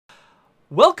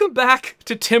Welcome back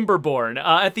to Timberborn.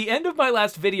 At the end of my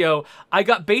last video, I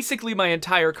got basically my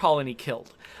entire colony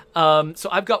killed. So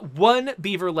I've got one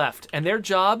beaver left, and their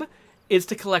job is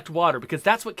to collect water, because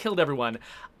that's what killed everyone.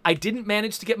 I didn't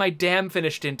manage to get my dam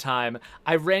finished in time.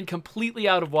 I ran completely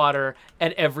out of water,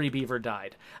 and every beaver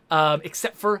died.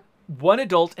 Except for one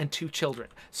adult and two children.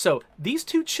 So these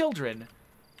two children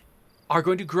are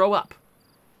going to grow up.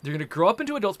 They're going to grow up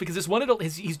into adults because this one adult,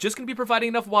 he's just going to be providing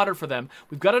enough water for them.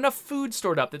 We've got enough food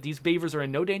stored up that these beavers are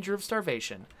in no danger of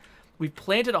starvation. We've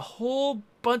planted a whole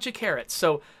bunch of carrots,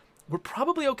 so we're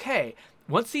probably okay.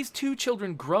 Once these two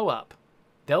children grow up,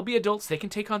 they'll be adults. They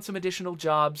can take on some additional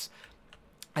jobs,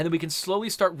 and then we can slowly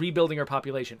start rebuilding our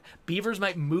population. Beavers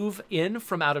might move in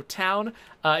from out of town.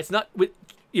 It's not,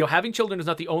 having children is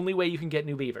not the only way you can get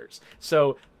new beavers.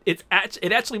 So it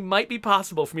actually might be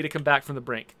possible for me to come back from the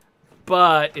brink.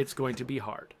 But it's going to be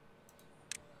hard.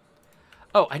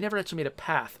 Oh, I never actually made a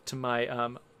path to my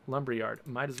lumberyard.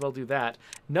 Might as well do that.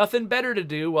 Nothing better to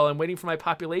do while I'm waiting for my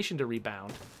population to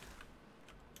rebound.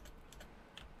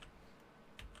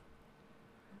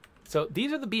 So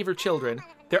these are the beaver children.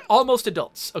 They're almost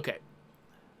adults. Okay.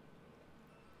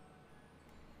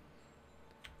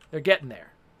 They're getting there.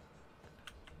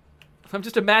 I'm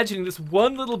just imagining this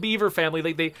one little beaver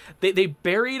family. They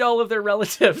buried all of their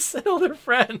relatives and all their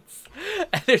friends.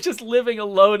 And they're just living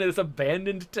alone in this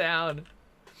abandoned town.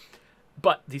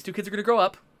 But these two kids are going to grow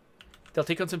up. They'll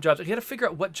take on some jobs. You got to figure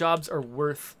out what jobs are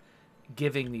worth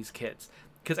giving these kids.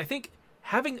 Because I think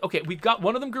okay, we've got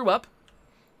one of them grew up.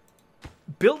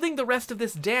 Building the rest of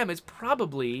this dam is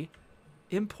probably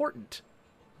important.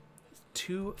 It's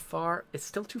too far. It's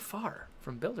still too far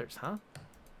from builders, huh?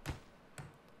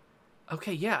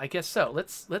 Okay, yeah, I guess so.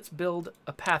 Let's build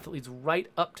a path that leads right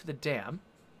up to the dam.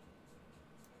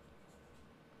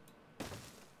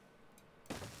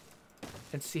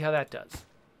 And see how that does.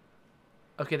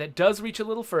 Okay, that does reach a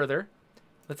little further.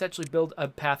 Let's actually build a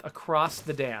path across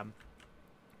the dam.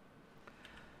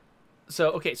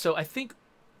 So, okay, so I think...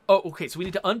 Oh, okay, so we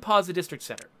need to unpause the district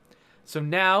center. So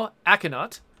now,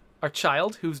 Aconot, our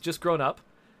child, who's just grown up,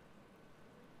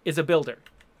 is a builder.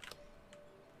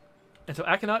 And so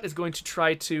Aconot is going to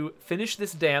try to finish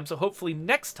this dam, so hopefully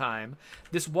next time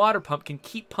this water pump can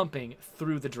keep pumping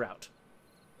through the drought.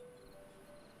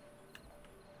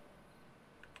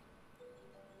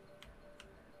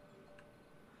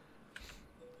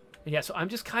 And yeah, so I'm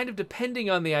just kind of depending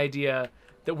on the idea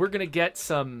that we're going to get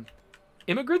some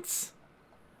immigrants.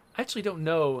 I actually don't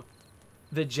know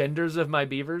the genders of my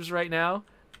beavers right now,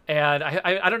 and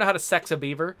I don't know how to sex a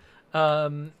beaver,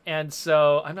 and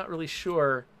so I'm not really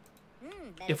sure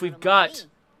if we've got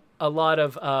a lot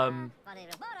of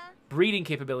breeding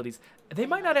capabilities. They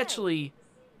might not actually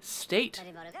state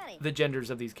the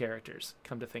genders of these characters,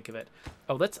 come to think of it.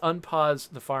 Oh, let's unpause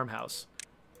the farmhouse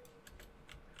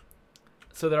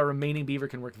so that our remaining beaver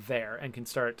can work there and can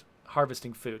start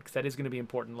harvesting food, because that is going to be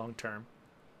important long term.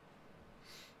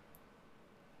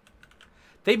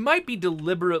 They might be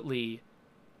deliberately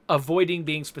avoiding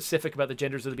being specific about the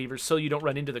genders of the beavers so you don't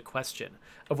run into the question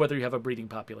of whether you have a breeding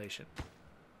population.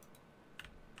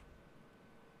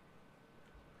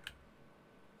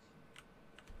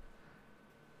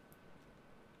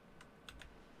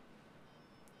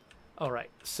 All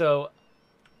right, so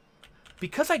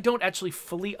because I don't actually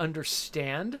fully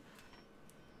understand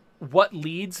what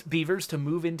leads beavers to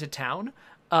move into town,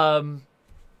 I'm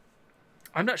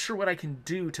not sure what I can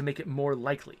do to make it more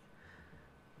likely.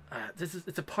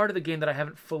 It's a part of the game that I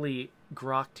haven't fully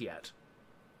grokked yet.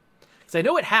 Because I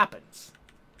know it happens.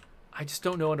 I just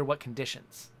don't know under what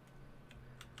conditions.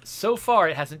 So far,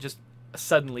 it hasn't just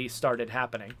suddenly started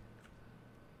happening.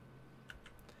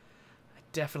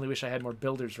 Definitely wish I had more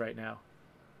builders right now.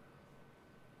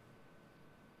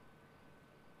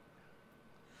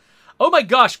 Oh my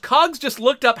gosh, Cogs just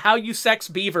looked up how you sex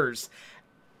beavers,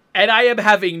 and I am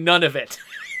having none of it.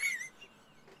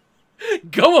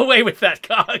 Go away with that,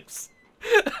 Cogs.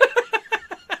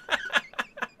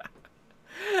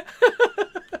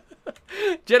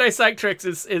 Jedi Psych Tricks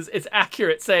is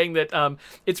accurate, saying that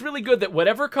it's really good that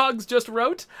whatever Cogs just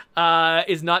wrote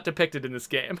is not depicted in this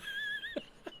game.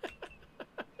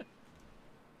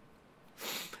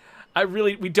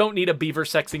 We don't need a beaver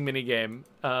sexing minigame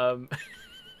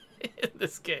in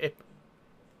this game.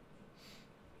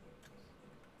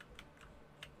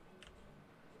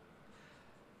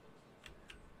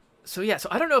 So yeah, so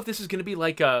I don't know if this is going to be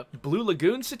like a Blue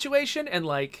Lagoon situation and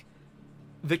like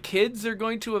the kids are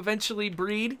going to eventually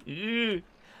breed. There's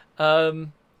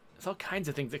all kinds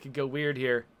of things that could go weird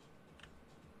here.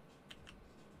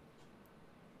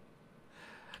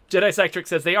 Jedi Psychic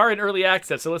says they are in early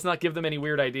access, so let's not give them any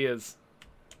weird ideas.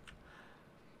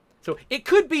 So it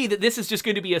could be that this is just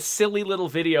going to be a silly little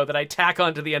video that I tack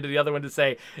onto the end of the other one to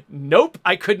say, nope,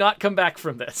 I could not come back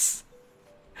from this.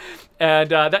 And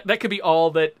that could be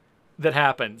all that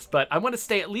happens. But I want to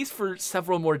stay at least for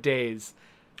several more days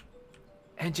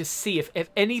and just see if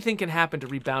anything can happen to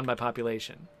rebound my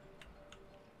population.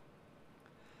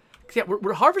 'Cause yeah,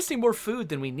 we're harvesting more food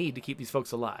than we need to keep these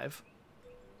folks alive.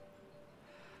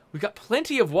 We've got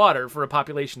plenty of water for a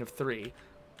population of 3.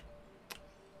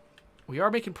 We are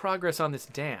making progress on this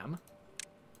dam.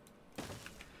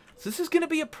 So this is going to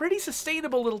be a pretty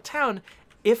sustainable little town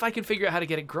if I can figure out how to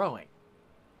get it growing.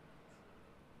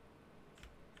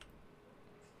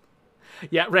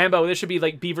 Yeah, Rambo, this should be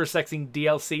like beaver sexing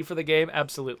DLC for the game.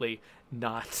 Absolutely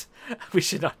not. We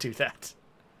should not do that.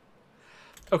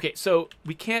 Okay, so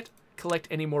we can't collect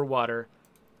any more water.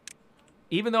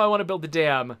 Even though I want to build the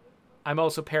dam, I'm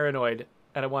also paranoid,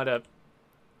 and I want to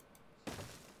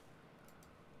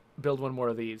build one more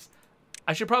of these.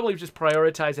 I should probably just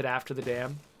prioritize it after the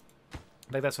dam.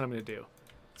 Like, that's what I'm going to do.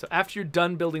 So after you're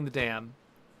done building the dam,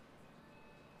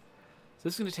 so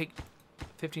this is going to take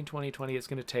 15, 20, 20. It's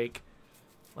going to take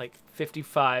like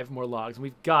 55 more logs. And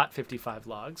we've got 55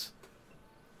 logs.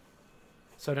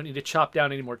 So I don't need to chop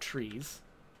down any more trees.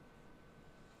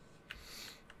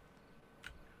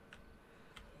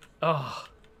 Oh.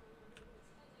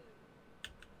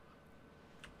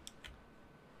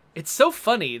 It's so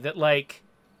funny that, like,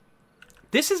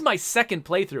 this is my second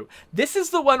playthrough. This is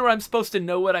the one where I'm supposed to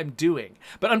know what I'm doing.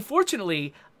 But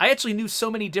unfortunately, I actually knew so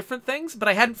many different things, but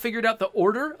I hadn't figured out the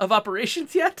order of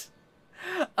operations yet.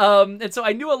 And so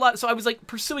I knew a lot. So I was, like,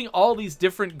 pursuing all these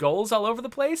different goals all over the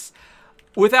place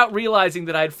without realizing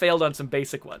that I had failed on some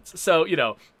basic ones. So, you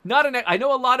know, I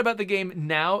know a lot about the game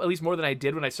now, at least more than I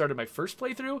did when I started my first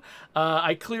playthrough.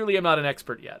 I clearly am not an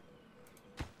expert yet.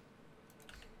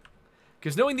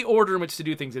 Because knowing the order in which to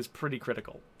do things is pretty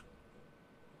critical.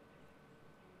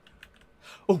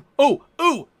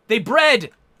 Oh, they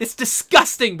bred! It's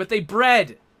disgusting, but they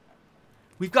bred!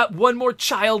 We've got one more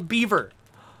child beaver.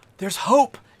 There's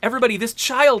hope. Everybody, this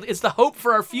child is the hope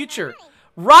for our future.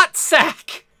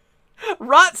 Rotsack!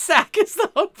 Rotsack is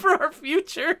the hope for our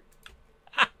future.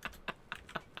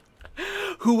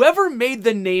 Whoever made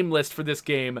the name list for this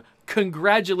game,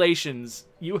 congratulations.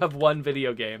 You have won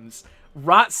video games.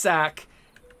 Rotsack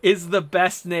is the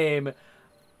best name.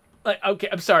 Okay,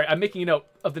 I'm sorry. I'm making a note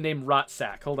of the name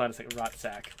Rotsack. Hold on a second.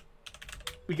 Rotsack.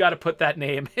 We got to put that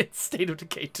name in State of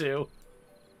Decay 2.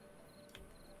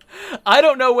 I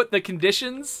don't know what the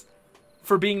conditions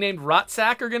for being named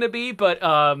Rotsack are going to be, but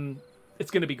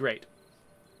it's going to be great.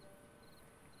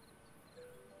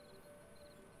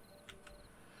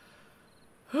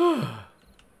 Oh,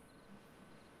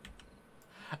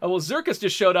 well, Zerkus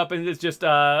just showed up and is just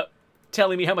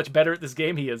telling me how much better at this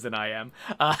game he is than I am.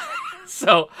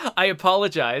 So I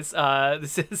apologize.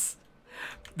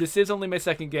 This is only my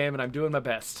second game, and I'm doing my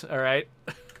best. All right.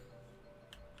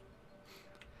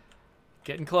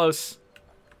 Getting close.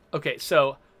 Okay,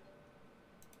 so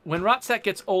when Rotsack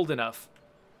gets old enough,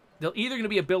 they're either going to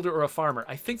be a builder or a farmer.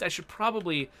 I think I should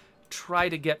probably try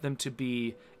to get them to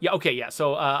be... Yeah, okay, yeah.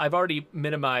 So I've already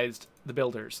minimized the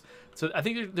builders. So I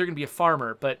think they're going to be a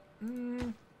farmer, but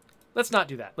let's not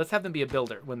do that. Let's have them be a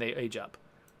builder when they age up.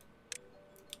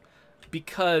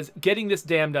 Because getting this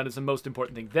dam done is the most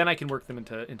important thing. Then I can work them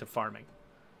into farming.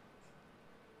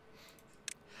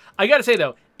 I gotta say,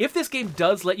 though, if this game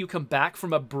does let you come back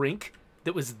from a brink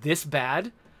that was this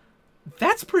bad,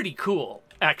 that's pretty cool,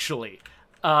 actually.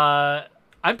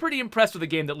 I'm pretty impressed with a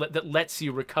game that lets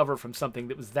you recover from something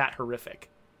that was that horrific.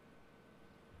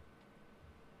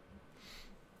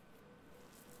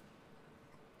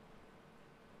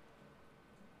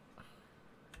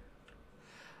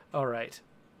 All right.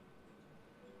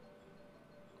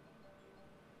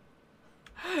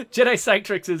 Jedi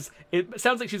Cytrix it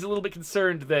sounds like she's a little bit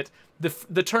concerned that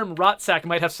the term Rotsack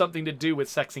might have something to do with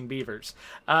sexing beavers.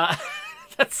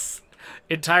 That's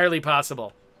entirely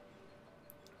possible.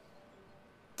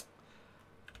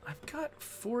 I've got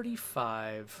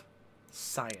 45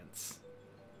 science.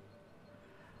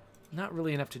 Not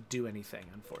really enough to do anything,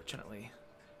 unfortunately.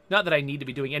 Not that I need to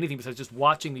be doing anything besides just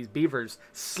watching these beavers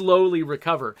slowly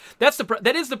recover.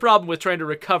 That is the problem with trying to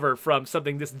recover from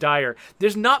something this dire.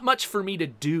 There's not much for me to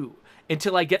do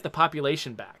until I get the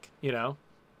population back, you know?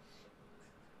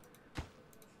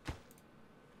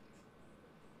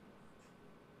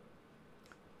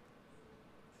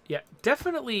 Yeah,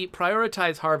 definitely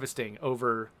prioritize harvesting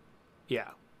over...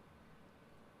 Yeah.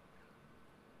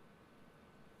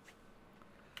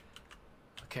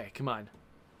 Okay, come on.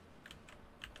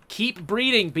 Keep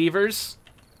breeding, beavers.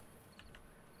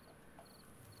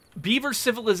 Beaver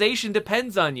civilization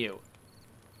depends on you.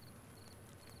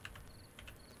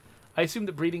 I assume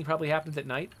that breeding probably happens at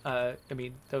night. I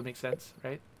mean, that would make sense,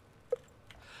 right?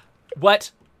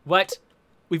 What? What?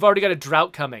 We've already got a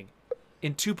drought coming.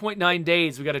 In 2.9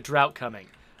 days, we got a drought coming.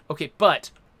 Okay,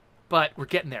 but we're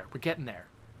getting there. We're getting there.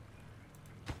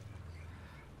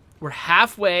 We're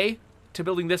halfway to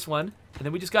building this one, and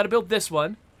then we just got to build this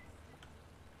one.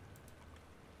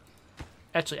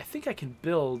 Actually, I think I can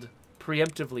build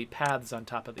preemptively paths on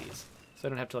top of these, so I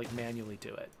don't have to like manually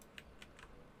do it.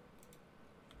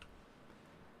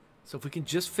 So if we can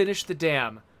just finish the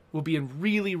dam, we'll be in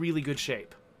really, really good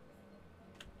shape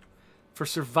for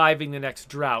surviving the next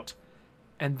drought.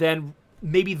 And then,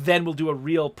 maybe then we'll do a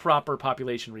real proper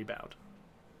population rebound.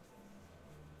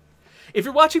 If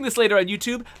you're watching this later on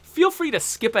YouTube, feel free to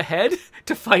skip ahead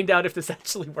to find out if this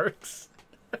actually works.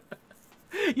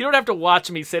 You don't have to watch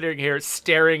me sitting here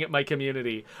staring at my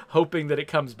community, hoping that it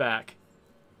comes back.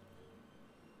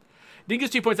 Dingus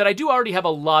 2 points out, I do already have a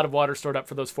lot of water stored up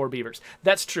for those 4 beavers.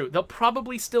 That's true. They'll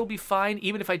probably still be fine,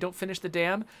 even if I don't finish the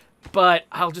dam. But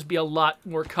I'll just be a lot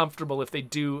more comfortable if they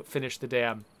do finish the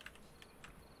dam.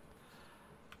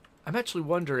 I'm actually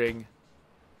wondering...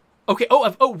 Okay,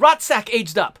 Rotsack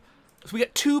aged up. So we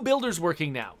got 2 builders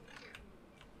working now.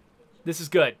 This is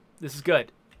good. This is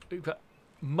good. We've got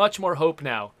much more hope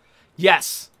now.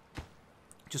 Yes!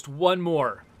 Just one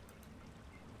more.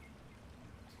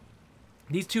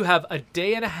 These 2 have a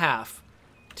day and a half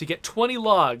to get 20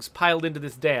 logs piled into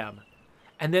this dam.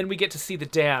 And then we get to see the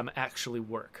dam actually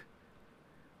work.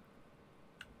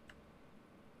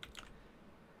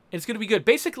 And it's going to be good.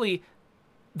 Basically,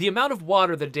 the amount of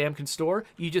water the dam can store,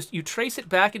 you trace it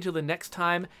back until the next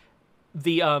time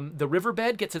the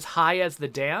riverbed gets as high as the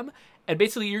dam, and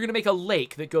basically you're going to make a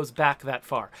lake that goes back that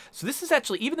far. So this is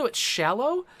actually, even though it's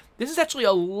shallow, this is actually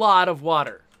a lot of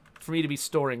water for me to be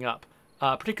storing up,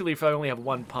 particularly if I only have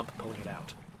one pump pulling it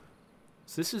out.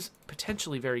 So this is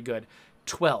potentially very good.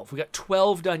 12. We got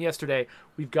 12 done yesterday.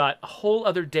 We've got a whole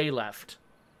other day left.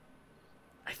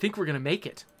 I think we're going to make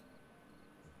it.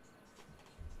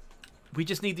 We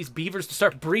just need these beavers to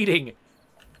start breeding.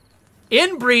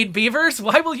 Inbreed, beavers!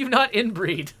 Why will you not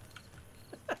inbreed?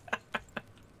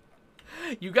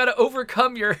 You gotta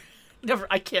overcome your... Never,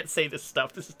 I can't say this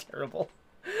stuff. This is terrible.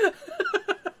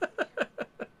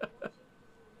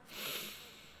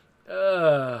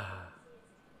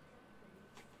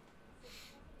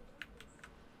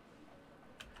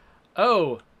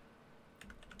 Oh.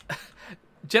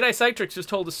 Jedi Cytrix just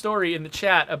told a story in the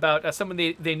chat about someone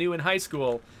they knew in high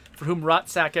school for whom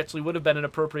Rotsack actually would have been an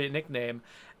appropriate nickname.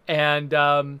 And,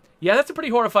 yeah, that's a pretty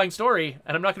horrifying story,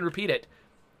 and I'm not going to repeat it.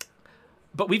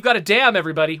 But we've got a dam,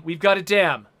 everybody. We've got a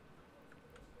dam.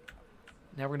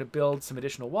 Now we're going to build some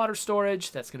additional water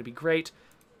storage. That's going to be great.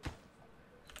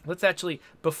 Let's actually,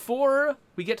 before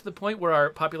we get to the point where our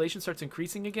population starts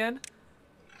increasing again,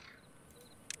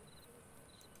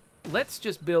 let's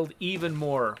just build even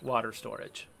more water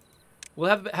storage. We'll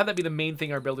have that be the main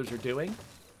thing our builders are doing.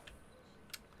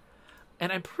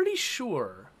 And I'm pretty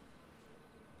sure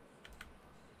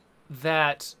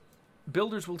that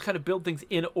builders will kind of build things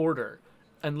in order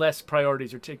unless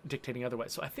priorities are dictating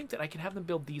otherwise. So I think that I can have them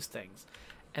build these things.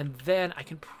 And then I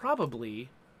can probably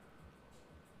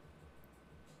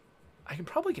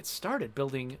get started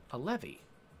building a levee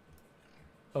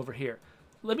over here.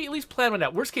 Let me at least plan one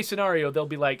out. Worst case scenario, they'll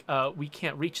be like, we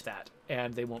can't reach that,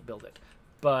 and they won't build it.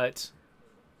 But,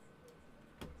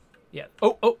 yeah.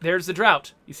 Oh, there's the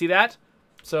drought. You see that?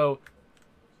 So,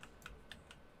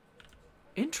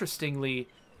 interestingly,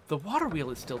 the water wheel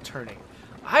is still turning.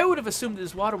 I would have assumed that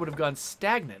this water would have gone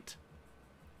stagnant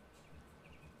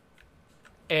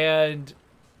and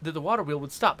that the water wheel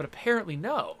would stop, but apparently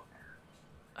no.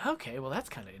 Okay, well, that's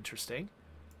kind of interesting.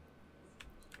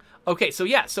 Okay, so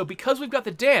yeah, so because we've got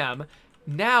the dam,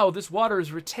 now this water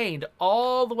is retained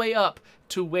all the way up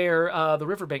to where the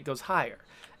riverbank goes higher.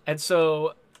 And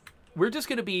so we're just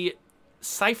going to be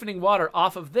siphoning water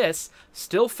off of this,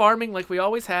 still farming like we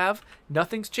always have.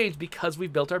 Nothing's changed because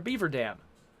we've built our beaver dam.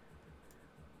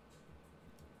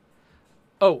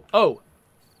 Oh,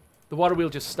 the water wheel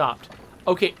just stopped.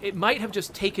 Okay, it might have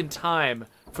just taken time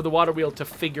for the water wheel to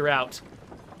figure out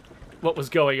what was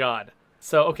going on.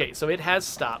 So, okay, so it has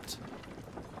stopped.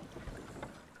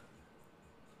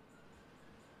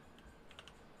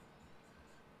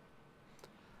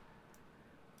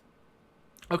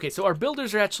 Okay, so our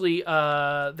builders are actually,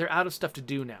 they're out of stuff to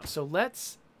do now. So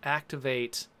let's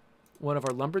activate one of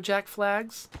our lumberjack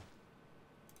flags.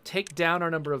 Take down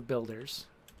our number of builders.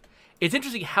 It's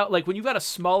interesting how, like, when you've got a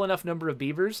small enough number of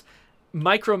beavers,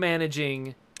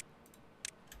 micromanaging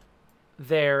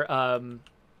their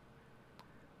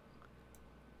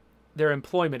their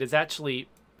employment is actually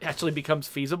becomes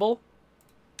feasible.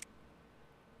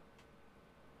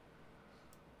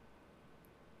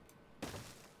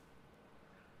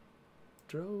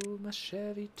 Drove my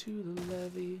Chevy to the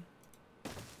levee,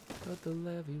 but the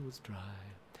levee was dry.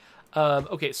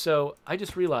 Okay, so I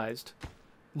just realized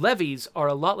levees are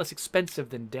a lot less expensive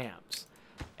than dams.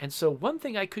 And so one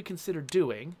thing I could consider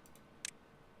doing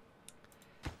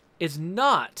is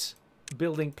not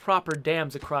building proper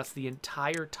dams across the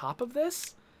entire top of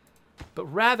this, but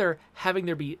rather having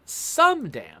there be some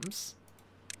dams,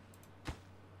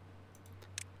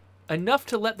 enough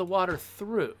to let the water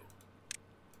through.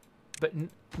 But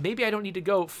maybe I don't need to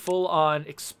go full-on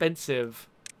expensive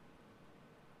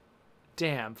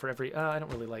dam for every... I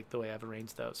don't really like the way I've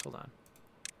arranged those. Hold on.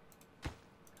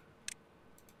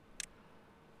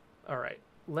 All right.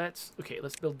 Let's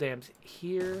build dams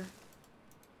here.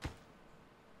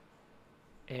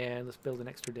 And let's build an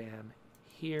extra dam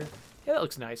here. Yeah, that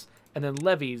looks nice. And then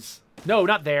levees. No,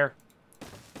 not there.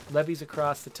 Levees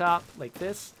across the top like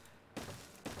this.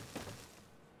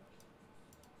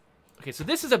 Okay, so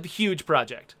this is a huge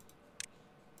project.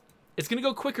 It's going to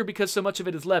go quicker because so much of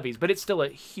it is levees, but it's still a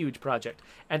huge project.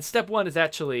 And step one is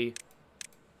actually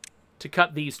to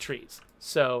cut these trees.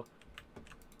 So,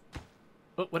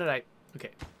 oh, what did I... Okay,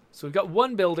 so we've got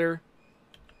one builder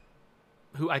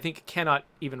who I think cannot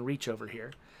even reach over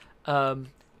here.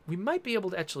 We might be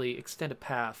able to actually extend a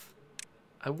path.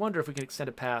 I wonder if we can extend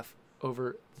a path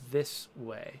over this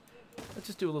way. Let's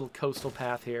just do a little coastal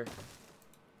path here.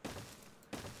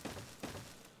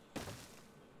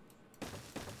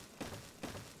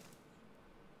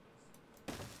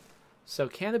 So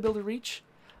can the builder reach?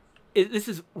 This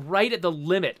is right at the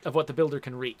limit of what the builder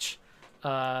can reach.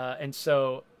 And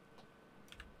so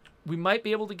we might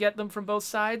be able to get them from both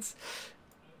sides.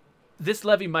 This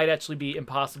levee might actually be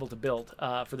impossible to build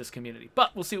for this community.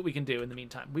 But we'll see what we can do in the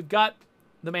meantime. We've got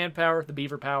the manpower, the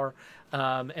beaver power,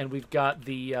 and we've got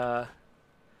the...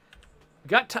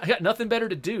 got nothing better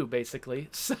to do, basically.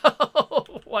 So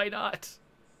why not?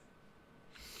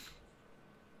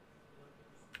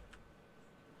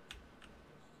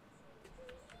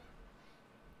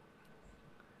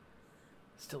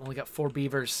 Still only got 4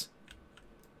 beavers.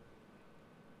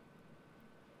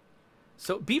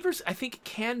 So beavers, I think,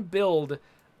 can build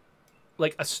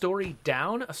like a story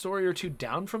or two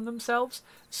down from themselves.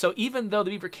 So even though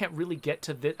the beaver can't really get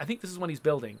to this, I think this is one he's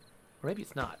building. Or maybe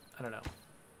it's not. I don't know.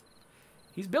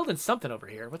 He's building something over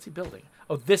here. What's he building?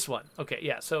 Oh, this one. Okay,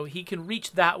 yeah. So he can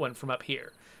reach that one from up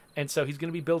here. And so he's going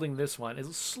to be building this one. He'll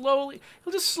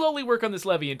just slowly work on this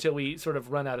levee until we sort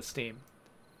of run out of steam.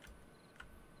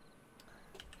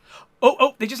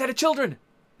 Oh, they just had a children.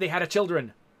 They had a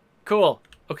children. Cool.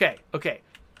 Okay.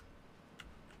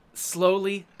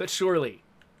 Slowly but surely,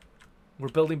 we're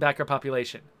building back our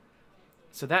population.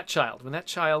 So that child, when that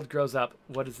child grows up,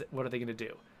 what are they going to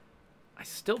do? I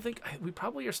still think we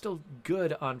probably are still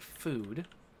good on food.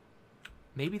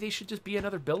 Maybe they should just be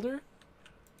another builder?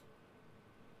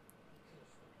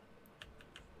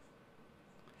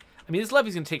 I mean, this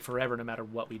levee's going to take forever no matter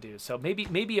what we do. So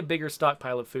maybe a bigger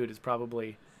stockpile of food is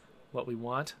probably what we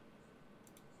want.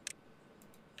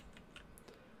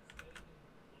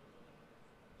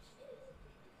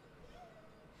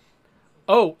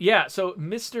 Oh, yeah, so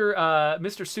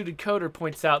Mr. Suited Coder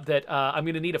points out that I'm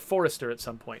going to need a forester at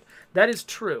some point. That is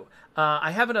true.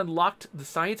 I haven't unlocked the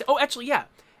science. Oh, actually, yeah.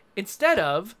 Instead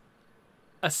of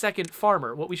a second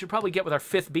farmer, what we should probably get with our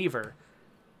 5th beaver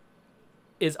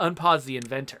is unpause the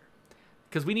inventor.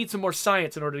 Because we need some more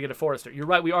science in order to get a forester. You're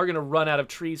right, we are going to run out of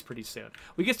trees pretty soon.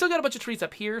 We can still got a bunch of trees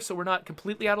up here, so we're not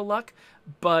completely out of luck.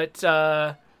 But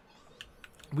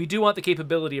we do want the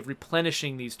capability of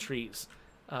replenishing these trees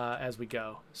as we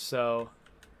go. So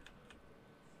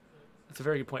that's a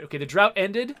very good point. Okay, the drought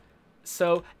ended.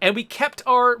 And we kept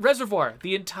our reservoir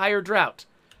the entire drought.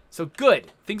 So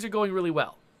good. Things are going really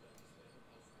well.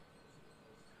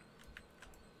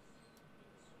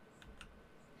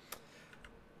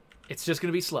 It's just going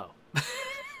to be slow.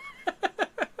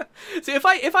 So if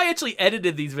I actually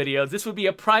edited these videos, this would be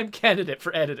a prime candidate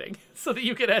for editing, so that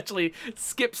you could actually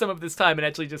skip some of this time and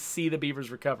actually just see the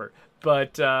beavers recover.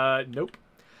 But nope.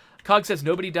 Cog says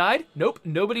nobody died. Nope,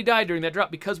 nobody died during that drought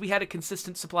because we had a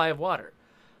consistent supply of water.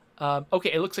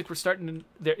 Okay, it looks like we're starting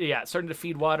to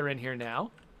feed water in here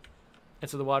now,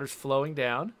 and so the water's flowing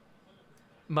down.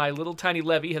 My little tiny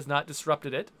levee has not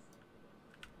disrupted it.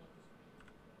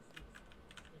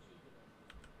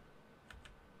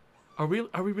 Are we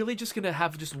really just going to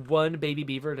have just one baby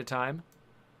beaver at a time?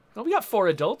 Well, we got 4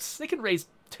 adults. They can raise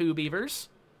 2 beavers.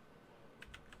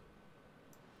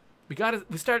 We gotta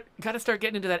start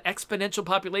getting into that exponential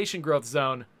population growth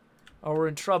zone. or we're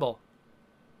in trouble.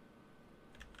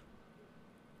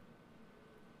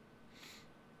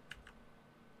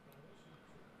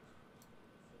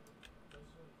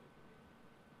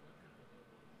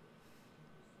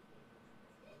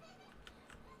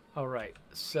 All right,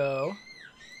 so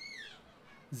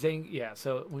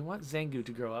so we want Zangu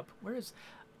to grow up. Where is?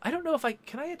 I don't know if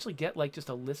can I actually get like just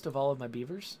a list of all of my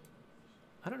beavers?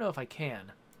 I don't know if I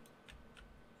can.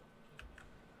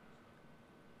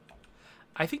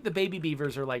 I think the baby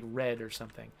beavers are like red or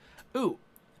something. Ooh,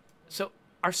 so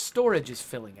our storage is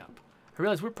filling up. I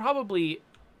realize we're probably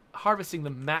harvesting the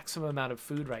maximum amount of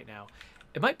food right now.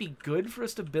 It might be good for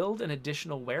us to build an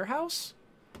additional warehouse,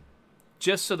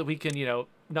 just so that we can, you know,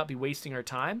 not be wasting our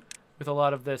time with a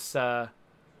lot of this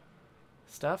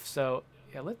stuff. So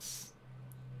yeah,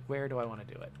 where do I want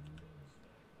to do it?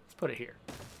 Let's put it here.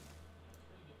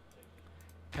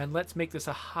 And let's make this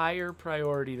a higher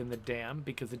priority than the dam,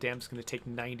 because the dam's going to take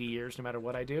 90 years no matter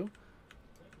what I do.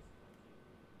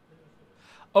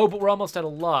 Oh, but we're almost out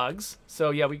of logs.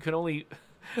 So yeah, we can only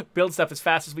build stuff as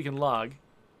fast as we can log.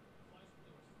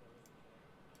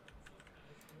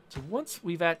 So once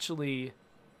we've actually...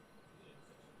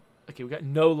 Okay, we've got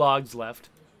no logs left.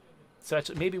 So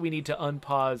actually, maybe we need to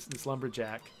unpause this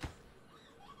lumberjack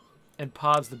and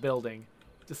pause the building.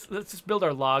 Let's just build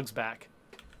our logs back.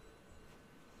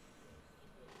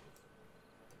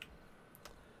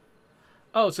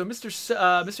 Oh, so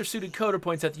Mr. Suited Coder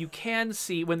points out that you can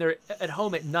see, when they're at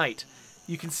home at night,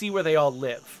 you can see where they all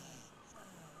live.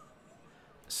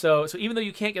 So even though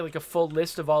you can't get like a full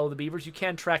list of all of the beavers, you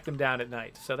can track them down at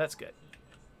night. So that's good.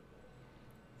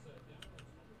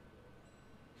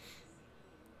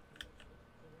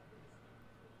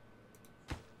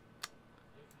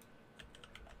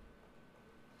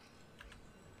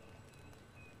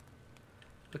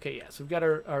 Okay, yeah, so we've got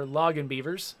our logging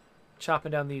beavers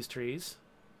chopping down these trees.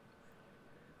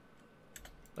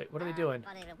 Wait, what are they doing?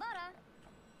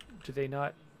 Do they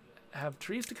not have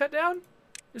trees to cut down?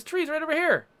 There's trees right over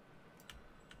here.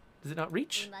 Does it not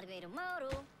reach?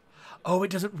 Oh, it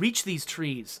doesn't reach these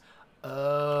trees.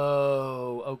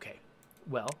 Oh, okay.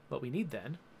 Well, what we need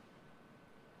then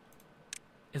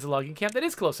is a logging camp that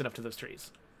is close enough to those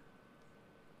trees.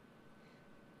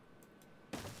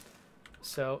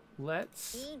 So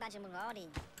let's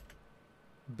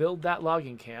build that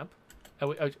logging camp.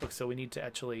 So we need to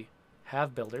actually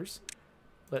have builders.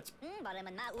 Let's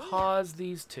pause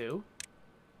these two.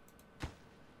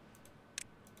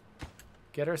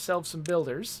 Get ourselves some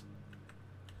builders.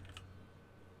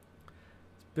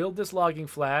 Build this logging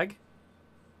flag.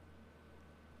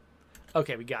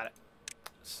 Okay, we got it.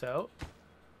 So,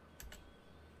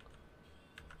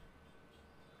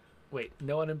 wait,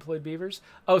 no unemployed beavers?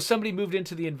 Oh, somebody moved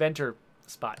into the inventor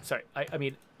spot. Sorry, I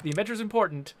mean, the inventor's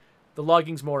important. The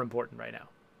logging's more important right now.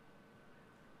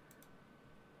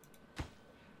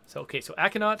 So, okay, so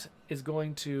Akhenaut is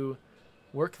going to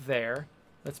work there.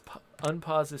 Let's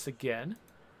unpause this again.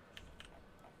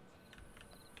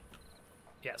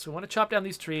 Yeah, so we want to chop down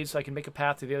these trees so I can make a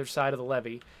path to the other side of the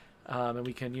levee. And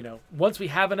we can, you know, once we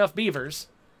have enough beavers,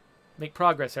 make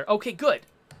progress there. Okay, good.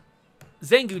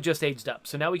 Zangu just aged up.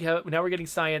 So now we're getting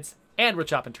science and we're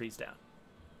chopping trees down.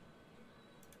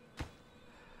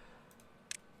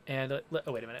 And,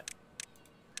 oh, wait a minute.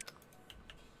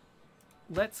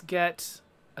 Let's get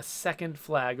a second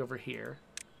flag over here.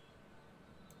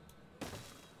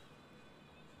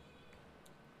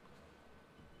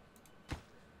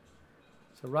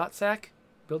 So Rotsack,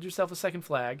 build yourself a second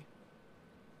flag.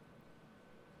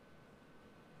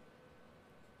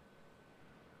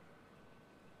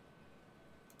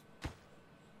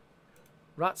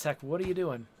 Rotsack, what are you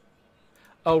doing?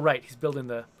 Oh, right, he's building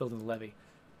the levee.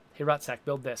 Hey, Rotsack,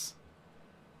 build this.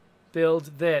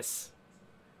 Build this.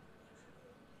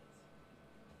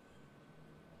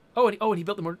 Oh, and he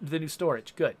built the new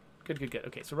storage. Good. Good, good, good.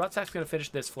 Okay, so Rotsack's going to finish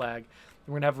this flag. And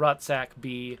we're going to have Rotsack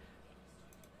be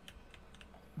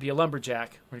a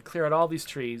lumberjack. We're going to clear out all these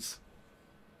trees.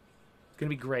 It's going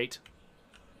to be great.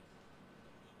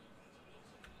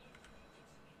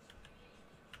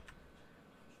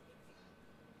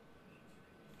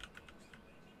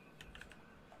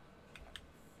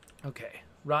 Okay,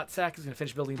 Rotsack is going to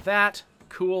finish building that.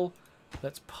 Cool.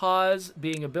 Let's pause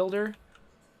being a builder.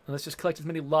 And let's just collect as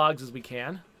many logs as we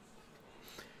can.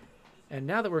 And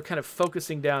now that we're kind of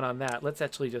focusing down on that, let's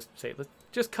actually just say, let's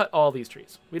just cut all these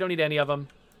trees. We don't need any of them.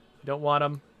 We don't want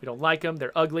them. We don't like them.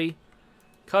 They're ugly.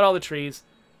 Cut all the trees.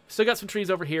 Still got some trees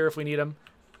over here if we need them.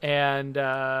 And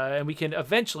we can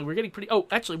eventually, we're getting pretty, oh,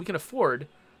 actually we can afford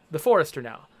the forester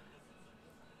now.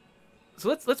 So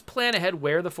let's plan ahead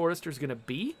where the forester is going to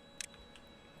be.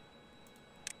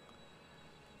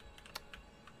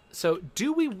 So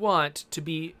do we want to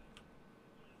be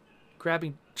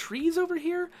grabbing trees over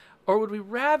here? Or would we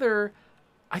rather...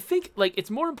 I think, like,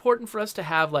 it's more important for us to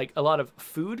have, like, a lot of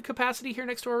food capacity here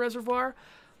next to our reservoir.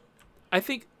 I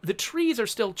think the trees are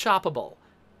still choppable,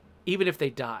 even if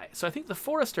they die. So I think the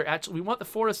forester, actually, we want the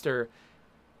forester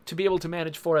to be able to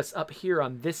manage forests up here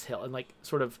on this hill and, like,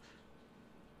 sort of...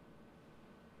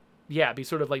 Yeah, be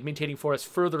sort of, like, maintaining forests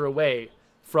further away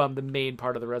from the main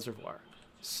part of the reservoir.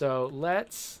 So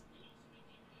let's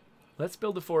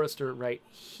build a forester right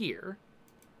here.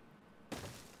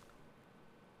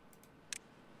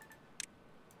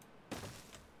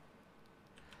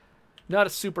 Not a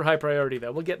super high priority,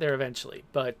 though. We'll get there eventually.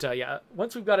 But, yeah,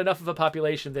 once we've got enough of a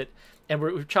population that, and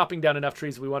we're chopping down enough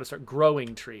trees, we want to start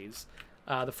growing trees.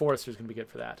 The forester is going to be good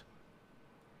for that.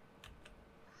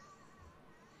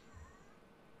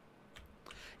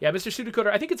 Yeah, Mr.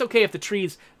 Pseudocoder, I think it's okay if the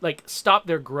trees, like, stop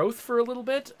their growth for a little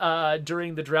bit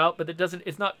during the drought, but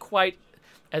it's not quite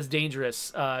as dangerous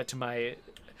to my,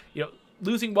 you know,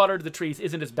 losing water to the trees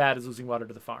isn't as bad as losing water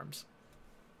to the farms.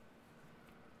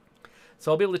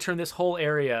 So I'll be able to turn this whole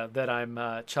area that I'm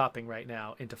chopping right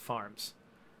now into farms.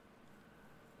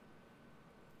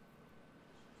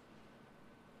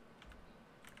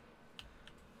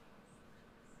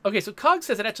 Okay, so Cog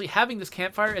says that actually having this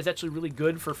campfire is actually really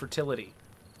good for fertility.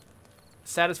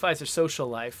 Satisfies their social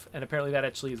life, and apparently that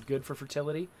actually is good for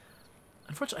fertility.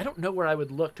 Unfortunately, I don't know where I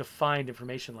would look to find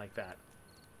information like that.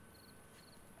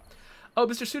 Oh,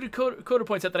 Mr. Pseudocoder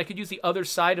points out that I could use the other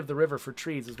side of the river for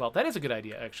trees as well. That is a good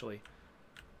idea, actually.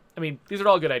 I mean, these are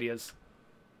all good ideas.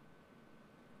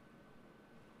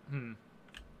 I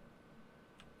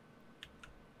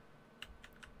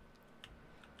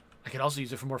could also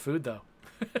use it for more food, though.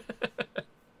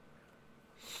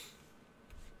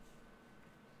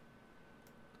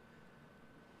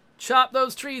 Chop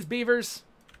those trees, beavers!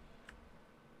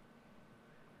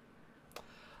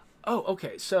 Oh,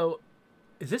 okay, so...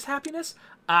 Is this happiness?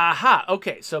 Aha!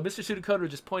 Okay, so Mr. Pseudocoder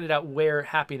just pointed out where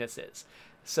happiness is.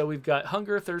 So we've got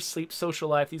hunger, thirst, sleep, social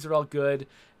life. These are all good.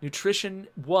 Nutrition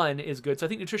 1 is good. So I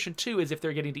think nutrition 2 is if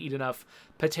they're getting to eat enough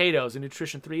potatoes. And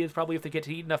nutrition 3 is probably if they get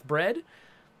to eat enough bread.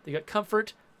 They got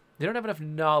comfort. They don't have enough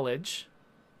knowledge.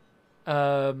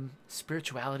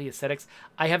 Spirituality, aesthetics.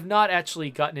 I have not actually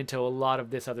gotten into a lot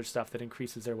of this other stuff that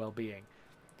increases their well-being.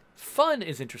 Fun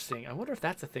is interesting. I wonder if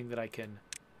that's a thing that I can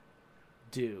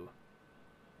do.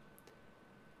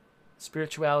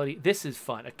 Spirituality. This is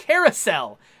fun. A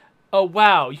carousel! Oh,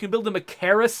 wow. You can build them a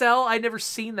carousel? I'd never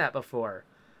seen that before.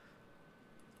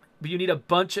 But you need a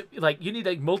bunch of... you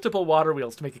need, multiple water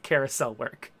wheels to make a carousel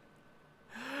work.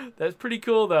 That's pretty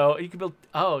cool, though. You can build...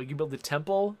 Oh, you can build the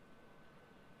temple?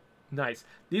 Nice.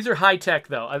 These are high-tech,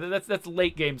 though. That's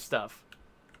late-game stuff.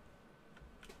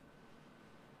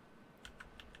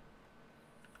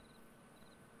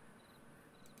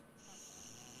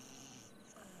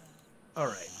 All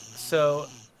right. So...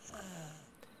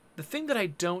 The thing that I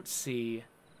don't see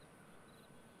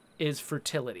is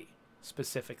fertility,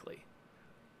 specifically.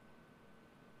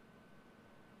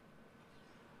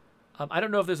 I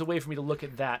don't know if there's a way for me to look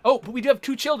at that. Oh, but we do have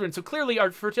 2 children, so clearly our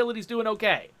fertility's doing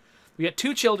okay. We got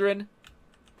 2 children.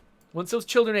 Once those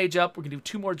children age up, we're going to do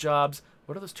 2 more jobs.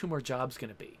 What are those 2 more jobs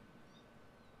going to be?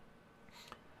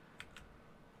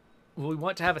 Will we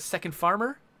want to have a second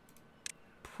farmer?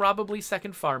 Probably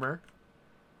second farmer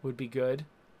would be good.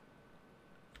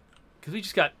 Because we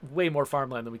just got way more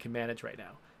farmland than we can manage right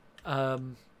now.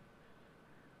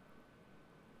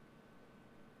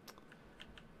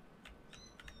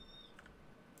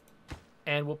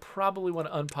 And we'll probably want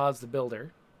to unpause the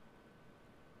builder.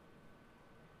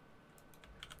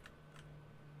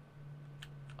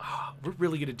 Oh, we're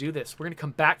really going to do this. We're going to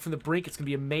come back from the brink. It's going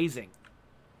to be amazing.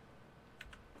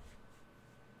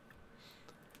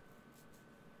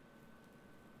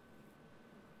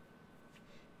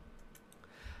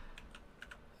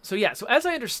 So yeah, so as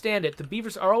I understand it, the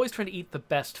beavers are always trying to eat the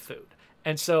best food.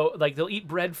 And so, they'll eat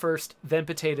bread first, then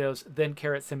potatoes, then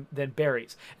carrots, and then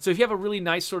berries. So if you have a really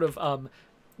nice sort of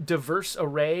diverse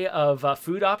array of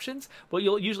food options, what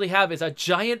you'll usually have is a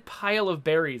giant pile of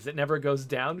berries that never goes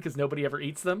down because nobody ever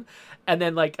eats them. And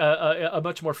then, a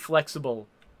much more flexible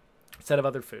set of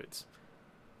other foods.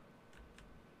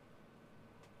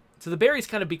 So the berries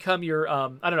kind of become your,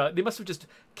 I don't know, they must have just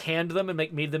canned them and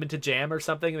made them into jam or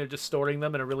something, and they're just storing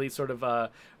them in a really sort of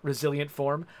resilient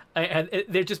form. And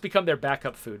they just become their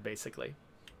backup food, basically.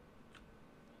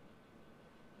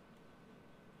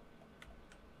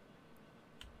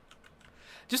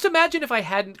 Just imagine if I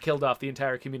hadn't killed off the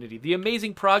entire community. The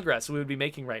amazing progress we would be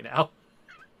making right now.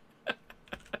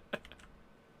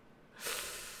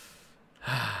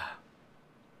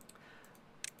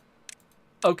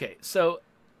 Okay, so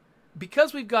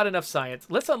because we've got enough science,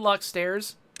 let's unlock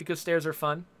stairs, because stairs are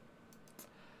fun.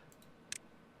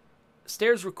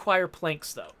 Stairs require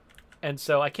planks, though. And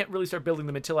so I can't really start building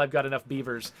them until I've got enough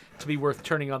beavers to be worth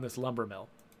turning on this lumber mill.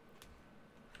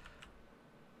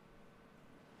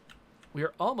 We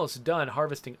are almost done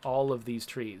harvesting all of these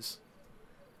trees.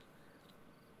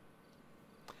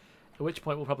 At which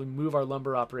point we'll probably move our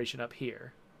lumber operation up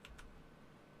here.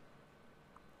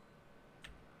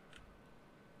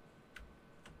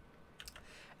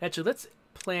 Actually, let's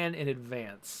plan in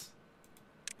advance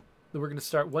that we're going to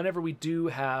start whenever we do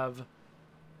have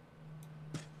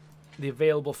the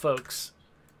available folks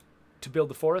to build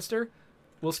the forester.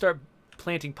 We'll start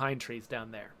planting pine trees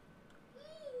down there.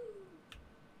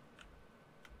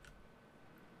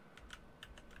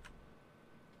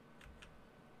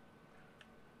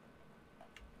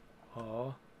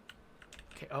 Oh.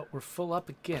 Okay, oh, we're full up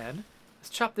again. Let's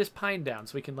chop this pine down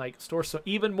so we can, like, store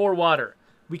even more water.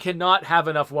 We cannot have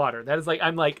enough water. That is like,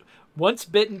 I'm like, once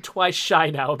bitten, twice shy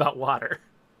now about water.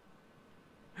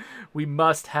 We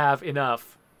must have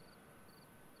enough.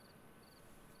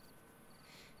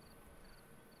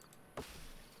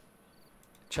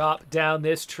 Chop down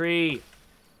this tree.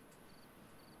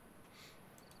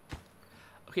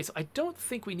 Okay, so I don't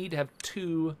think we need to have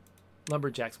 2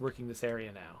 lumberjacks working this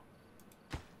area now.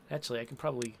 Actually, I can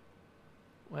probably...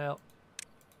 Well...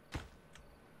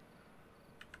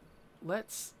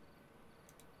 Let's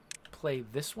play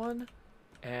this one,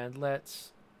 and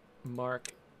let's mark...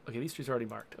 Okay, these trees are already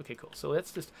marked. Okay, cool. So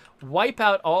let's just wipe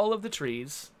out all of the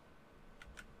trees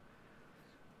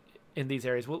in these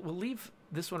areas. We'll leave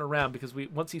this one around because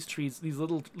once these trees, these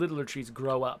littler trees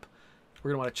grow up, we're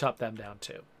going to want to chop them down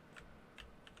too.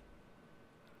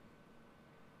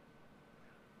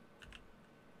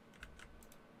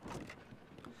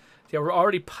 Yeah, we're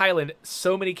already piling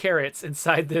so many carrots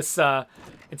inside this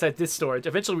storage.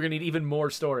 Eventually, we're gonna need even more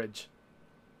storage.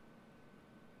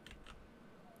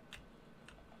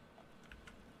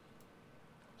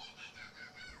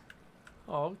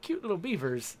 Oh, cute little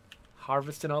beavers,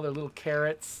 harvesting all their little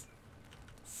carrots.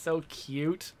 So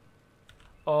cute.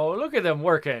 Oh, look at them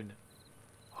working.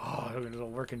 Oh, look at little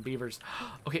working beavers.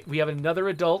 Okay, we have another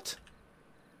adult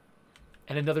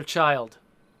and another child.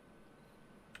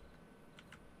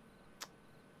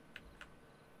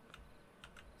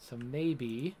 So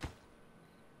maybe we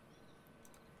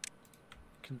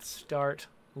can start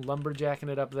lumberjacking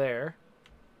it up there.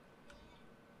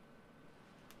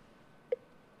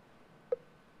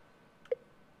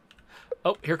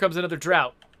 Oh, here comes another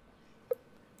drought.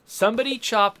 Somebody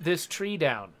chop this tree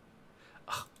down.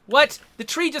 Ugh, what? The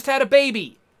tree just had a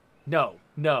baby. No,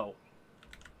 no.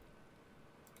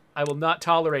 I will not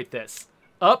tolerate this.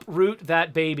 Uproot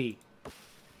that baby.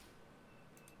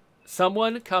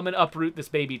 Someone come and uproot this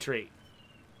baby tree.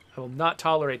 I will not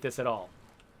tolerate this at all.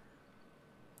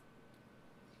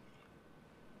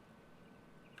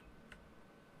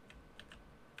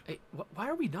 Hey, why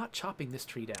are we not chopping this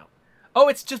tree down? Oh,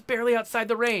 it's just barely outside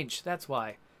the range. That's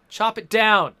why. Chop it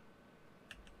down.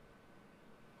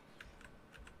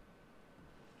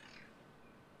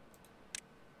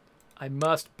 I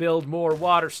must build more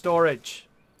water storage.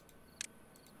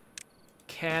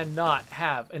 Cannot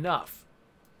have enough.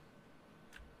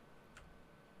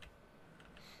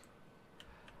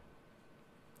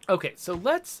 Okay, so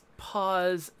let's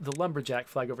pause the lumberjack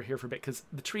flag over here for a bit because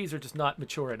the trees are just not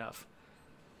mature enough.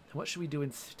 And what should we do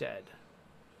instead?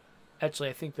 Actually,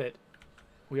 I think that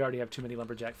we already have too many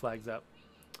lumberjack flags up.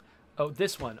 Oh,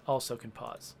 this one also can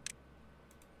pause.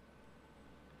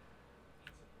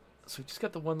 So we just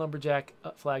got the one lumberjack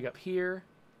flag up here.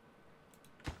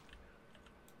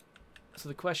 So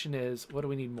the question is, what do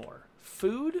we need more?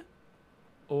 Food?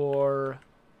 Or...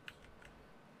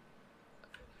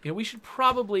 You know, we should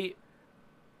probably...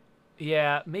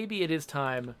 Yeah, maybe it is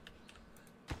time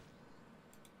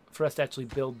for us to actually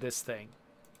build this thing.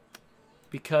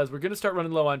 Because we're going to start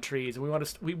running low on trees, and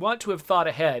we want to have thought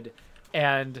ahead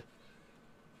and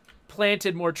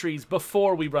planted more trees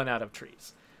before we run out of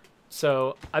trees.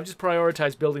 So I've just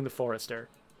prioritized building the forester.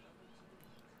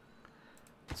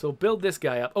 So we'll build this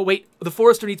guy up. Oh, wait, the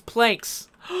forester needs planks.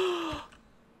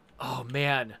 Oh,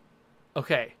 man.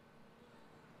 Okay.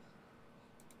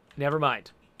 Never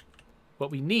mind.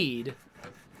 What we need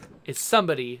is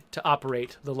somebody to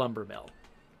operate the lumber mill.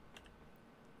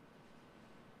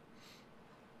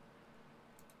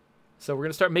 So we're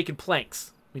going to start making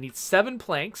planks. We need 7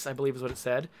 planks, I believe is what it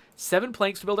said. 7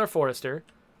 planks to build our forester.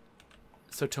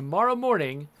 So tomorrow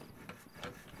morning,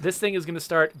 this thing is going to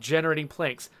start generating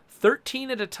planks. 13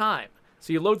 at a time.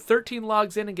 So you load 13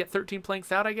 logs in and get 13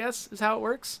 planks out, I guess, is how it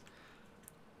works.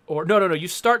 Or, no, no, no. You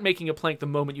start making a plank the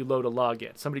moment you load a log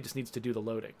in. Somebody just needs to do the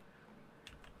loading.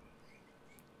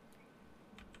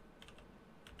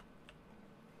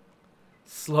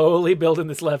 Slowly building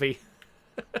this levee.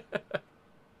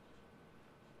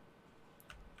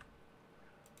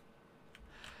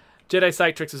 Jedi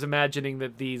Cytrix is imagining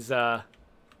that these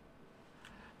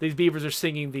beavers are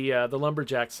singing the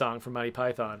lumberjack song from Monty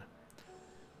Python.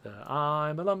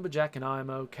 I'm a lumberjack and I'm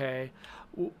okay.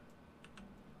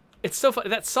 It's so funny.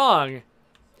 That song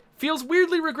feels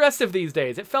weirdly regressive these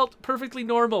days. It felt perfectly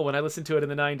normal when I listened to it in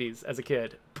the 90s as a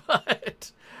kid.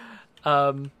 But,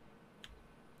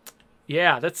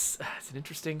 yeah, that's an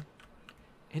interesting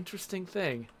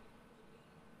thing.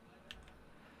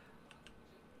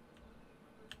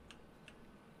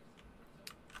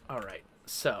 All right,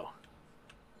 so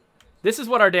this is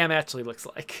what our dam actually looks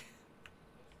like.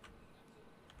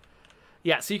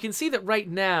 Yeah, so you can see that right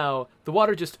now, the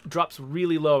water just drops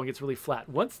really low and gets really flat.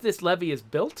 Once this levee is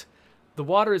built, the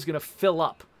water is going to fill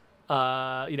up,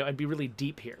 you know, and be really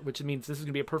deep here, which means this is going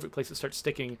to be a perfect place to start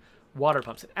sticking water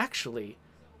pumps. And actually,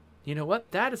 you know what?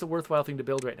 That is a worthwhile thing to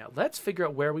build right now. Let's figure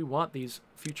out where we want these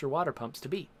future water pumps to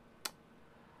be.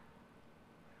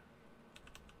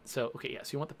 So, okay, yeah,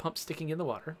 so you want the pump sticking in the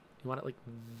water. You want it like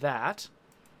that.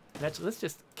 And actually, let's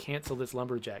just cancel this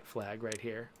lumberjack flag right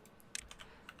here.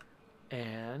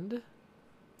 And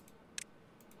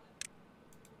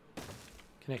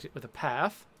connect it with a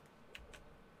path.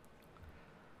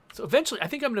 So eventually, I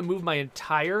think I'm going to move my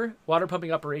entire water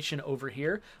pumping operation over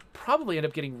here. Probably end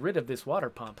up getting rid of this water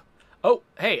pump. Oh,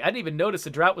 hey, I didn't even notice a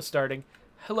drought was starting.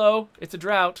 Hello, it's a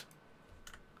drought.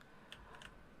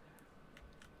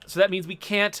 So that means we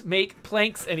can't make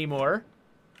planks anymore.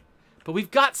 But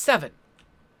we've got 7.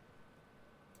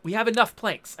 We have enough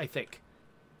planks, I think,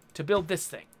 to build this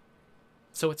thing.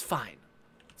 So it's fine.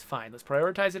 It's fine. Let's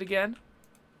prioritize it again.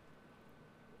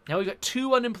 Now we've got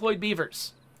 2 unemployed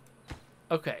beavers.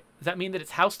 Okay. Does that mean that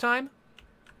it's house time?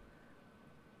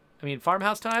 I mean,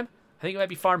 farmhouse time? I think it might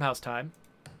be farmhouse time.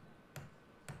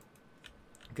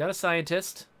 Got a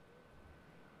scientist.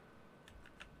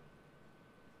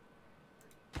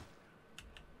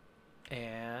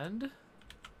 And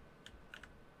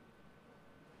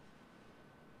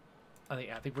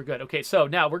I think we're good. Okay, so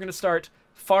now we're going to start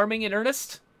farming in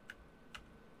earnest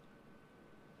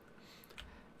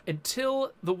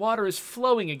until the water is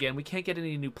flowing again. We can't get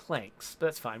any new planks, but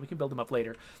that's fine. We can build them up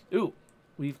later. Ooh,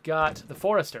 we've got the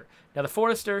forester. Now, the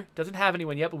forester doesn't have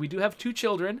anyone yet, but we do have 2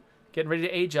 children getting ready to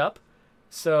age up.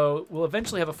 So we'll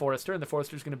eventually have a forester, and the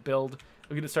forester is going to build.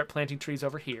 We're going to start planting trees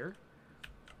over here.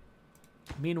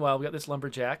 Meanwhile, we got this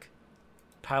lumberjack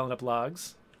piling up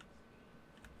logs.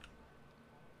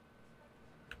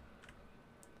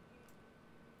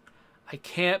 I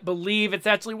can't believe it's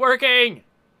actually working.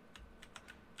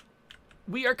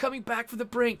 We are coming back from the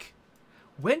brink.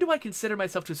 When do I consider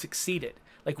myself to have succeeded?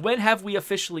 Like, when have we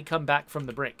officially come back from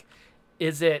the brink?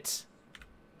 Is it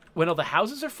when all the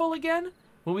houses are full again?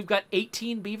 When we've got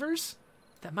 18 beavers?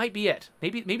 That might be it.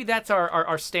 Maybe that's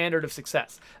our standard of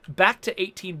success. Back to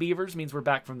 18 beavers means we're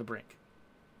back from the brink.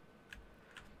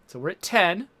 So we're at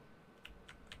 10.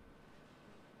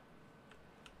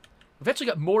 We've actually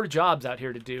got more jobs out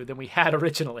here to do than we had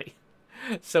originally.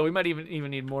 So we might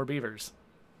even need more beavers.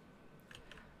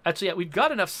 Actually, yeah, we've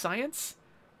got enough science.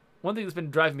 One thing that's been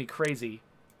driving me crazy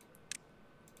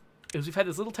is we've had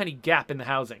this little tiny gap in the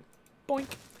housing. Boink.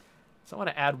 So I want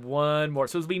to add 1 more.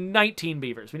 So it'll be 19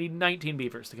 beavers. We need 19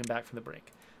 beavers to come back from the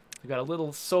brink. We've got a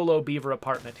little solo beaver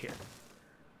apartment here.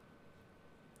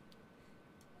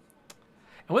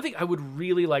 And one thing I would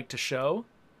really like to show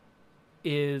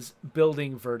is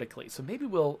building vertically. So maybe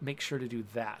we'll make sure to do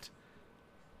that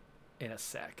in a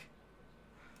sec.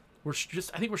 I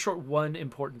think we're short one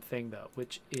important thing though,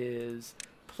 which is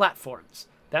platforms.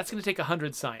 That's going to take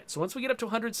 100 science. So once we get up to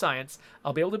 100 science,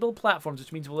 I'll be able to build platforms,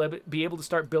 which means we'll be able to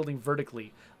start building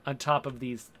vertically on top of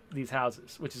these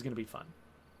houses, which is going to be fun.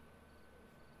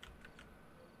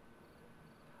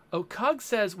 Oh, Cog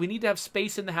says we need to have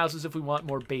space in the houses if we want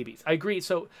more babies. I agree.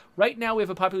 So right now we have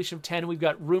a population of 10. And we've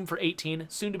got room for 18,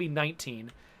 soon to be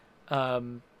 19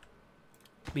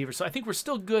 beavers. So I think we're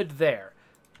still good there.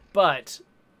 But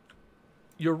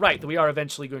you're right that we are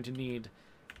eventually going to need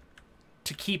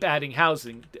to keep adding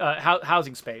housing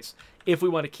space if we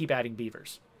want to keep adding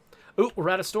beavers. Ooh, we're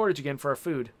out of storage again for our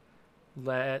food.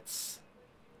 Let's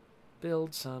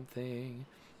build something.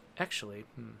 Actually,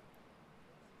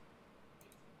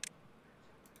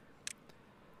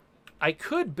 I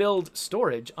could build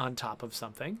storage on top of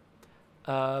something.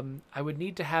 I would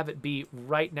need to have it be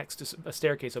right next to a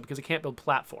staircase, though, because I can't build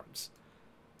platforms.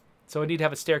 So I need to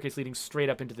have a staircase leading straight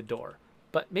up into the door.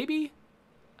 But maybe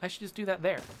I should just do that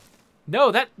there.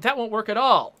 No, that won't work at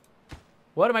all.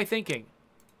 What am I thinking?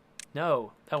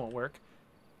 No, that won't work.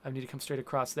 I need to come straight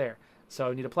across there. So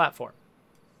I need a platform.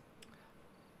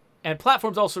 And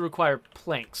platforms also require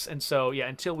planks. And so, yeah,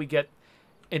 until we get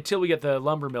the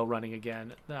lumber mill running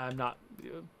again,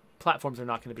 platforms are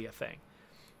not going to be a thing.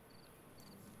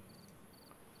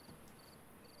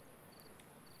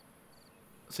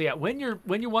 So yeah, when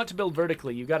you want to build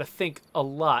vertically, you got to think a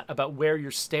lot about where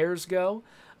your stairs go,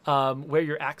 where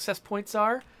your access points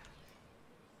are,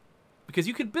 because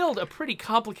you could build a pretty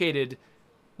complicated,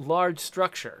 large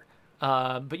structure,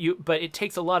 but it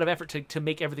takes a lot of effort to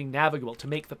make everything navigable, to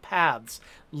make the paths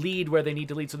lead where they need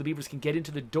to lead, so the beavers can get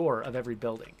into the door of every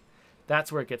building.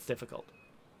 That's where it gets difficult.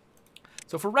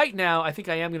 So for right now, I think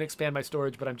I am going to expand my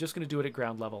storage, but I'm just going to do it at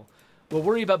ground level. We'll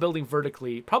worry about building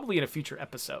vertically, probably in a future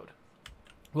episode.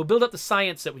 We'll build up the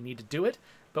science that we need to do it,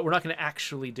 but we're not going to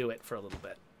actually do it for a little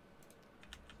bit.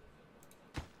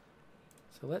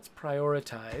 So let's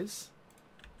prioritize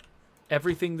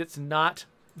everything that's not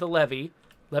the levee.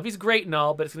 Levee's great and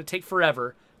all, but it's going to take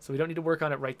forever, so we don't need to work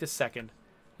on it right this second.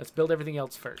 Let's build everything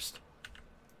else first.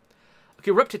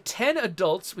 Okay, we're up to 10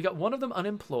 adults. We got one of them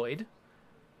unemployed.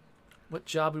 What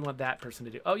job do we want that person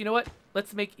to do? Oh, you know what?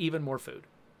 Let's make even more food.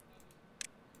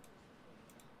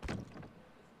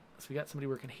 So we got somebody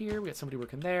working here. We got somebody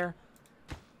working there.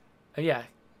 Yeah,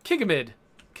 Kigamid.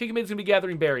 Kigamid's going to be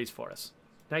gathering berries for us.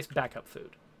 Nice backup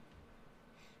food.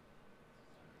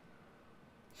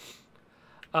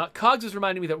 Cogs is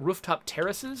reminding me that rooftop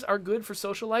terraces are good for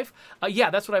social life.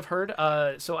 Yeah, that's what I've heard.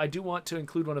 So I do want to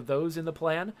include one of those in the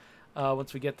plan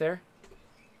once we get there.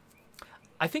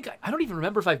 I don't even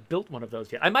remember if I've built one of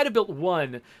those yet. I might have built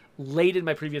one late in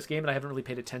my previous game, and I haven't really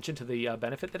paid attention to the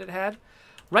benefit that it had.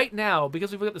 Right now,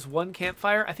 because we've got this one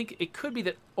campfire, I think it could be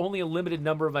that only a limited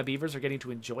number of my beavers are getting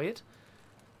to enjoy it.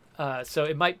 So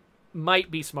it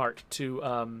might be smart to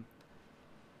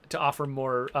offer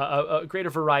more a greater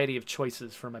variety of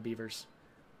choices for my beavers.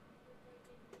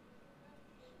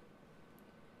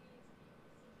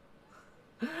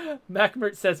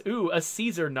 Macmert says, "Ooh, a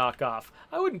Caesar knockoff."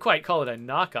 I wouldn't quite call it a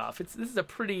knockoff. This is a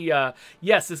pretty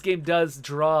yes, this game does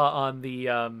draw on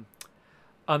the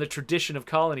tradition of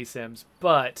colony sims,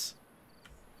 but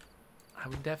I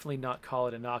would definitely not call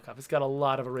it a knockoff. It's got a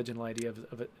lot of original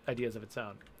ideas of its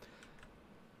own.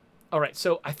 All right,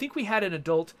 so I think we had an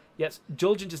adult. Yes,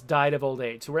 Juljan just died of old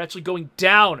age, so we're actually going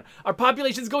down. Our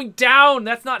population's going down.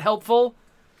 That's not helpful.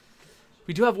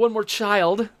 We do have one more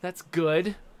child. That's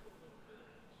good.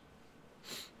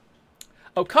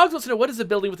 Oh, Cogs wants to know, what is the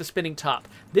building with the spinning top?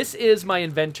 This is my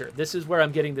inventor. This is where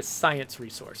I'm getting this science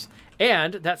resource.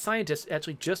 And that scientist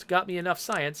actually just got me enough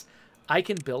science. I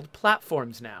can build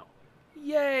platforms now.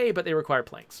 Yay, but they require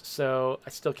planks. So I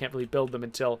still can't really build them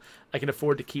until I can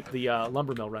afford to keep the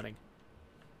lumber mill running.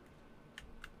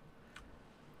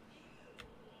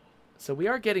 So we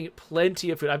are getting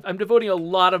plenty of food. I'm devoting a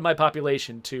lot of my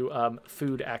population to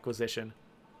food acquisition.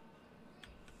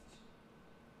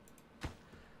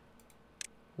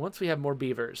 Once we have more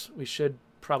beavers, we should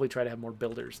probably try to have more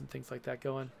builders and things like that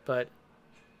going. But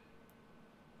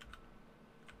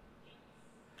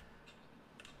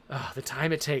the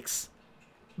time it takes.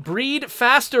 Breed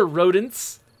faster,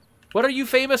 rodents. What are you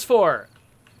famous for?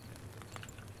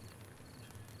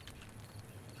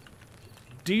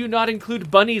 Do you not include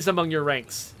bunnies among your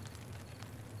ranks?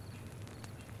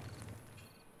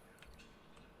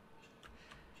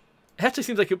 It actually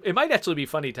seems like it might actually be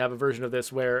funny to have a version of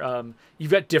this where you've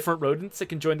got different rodents that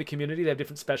can join the community. They have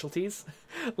different specialties.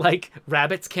 Like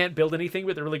rabbits can't build anything,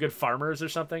 but they're really good farmers or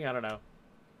something. I don't know.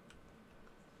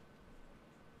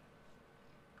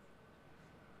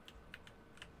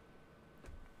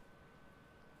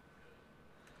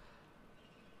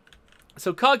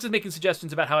 So Cogs is making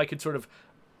suggestions about how I could sort of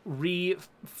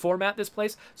reformat this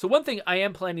place. So one thing I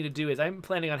am planning to do is I'm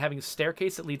planning on having a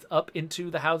staircase that leads up into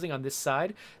the housing on this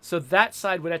side. So that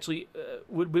side would actually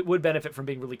would benefit from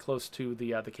being really close to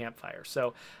the campfire.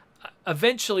 So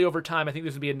eventually, over time, I think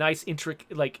this would be a nice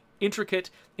intricate,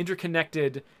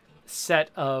 interconnected set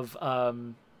of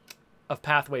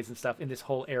pathways and stuff in this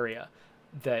whole area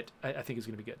that I think is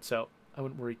going to be good. So I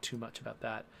wouldn't worry too much about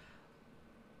that.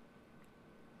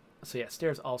 So yeah,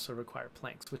 stairs also require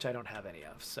planks, which I don't have any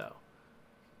of, so.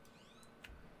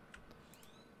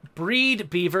 Breed,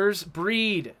 beavers,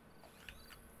 breed!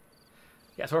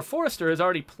 Yeah, so our forester has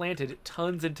already planted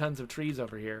tons and tons of trees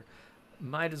over here.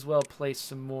 Might as well place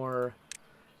some more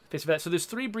space for that. So there's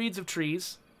 3 breeds of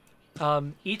trees.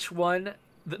 Each one,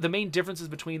 the main differences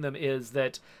between them is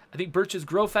that I think birches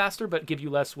grow faster but give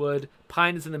you less wood.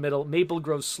 Pine is in the middle. Maple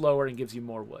grows slower and gives you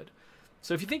more wood.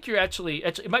 So if you think you're actually,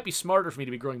 it might be smarter for me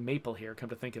to be growing maple here, come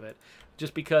to think of it,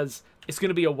 just because it's going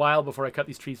to be a while before I cut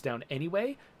these trees down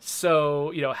anyway. So,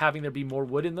 you know, having there be more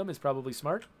wood in them is probably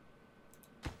smart.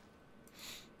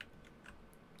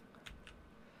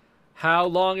 How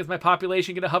long is my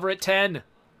population going to hover at 10?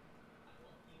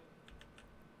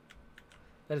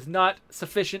 That is not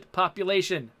sufficient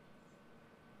population.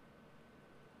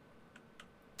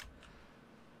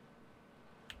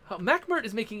 Oh, MacMert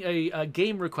is making a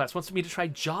game request. Wants me to try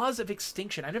Jaws of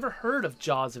Extinction. I never heard of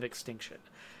Jaws of Extinction.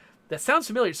 That sounds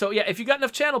familiar. So yeah, if you got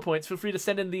enough channel points, feel free to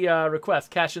send in the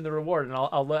request, cash in the reward, and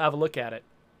I'll have a look at it.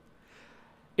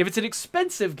 If it's an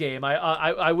expensive game,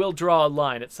 I will draw a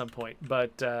line at some point.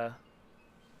 But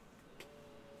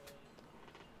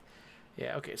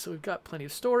yeah, okay. So we've got plenty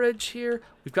of storage here.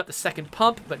 We've got the second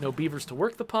pump, but no beavers to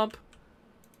work the pump.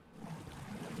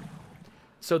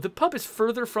 So the pump is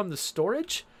further from the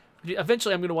storage.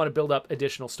 Eventually, I'm going to want to build up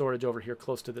additional storage over here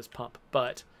close to this pump.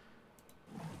 But,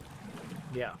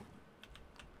 yeah.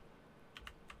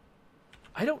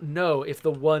 I don't know if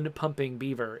the one pumping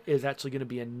beaver is actually going to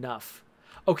be enough.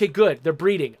 Okay, good. They're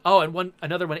breeding. Oh, and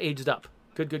another one aged up.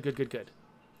 Good, good, good, good, good.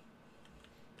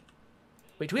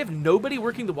 Wait, do we have nobody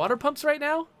working the water pumps right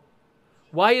now?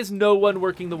 Why is no one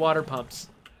working the water pumps?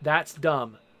 That's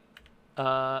dumb.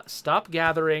 Stop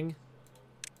gathering.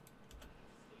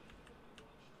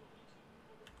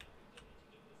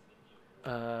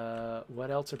 What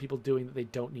else are people doing that they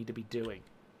don't need to be doing?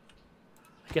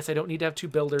 I guess I don't need to have 2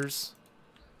 builders.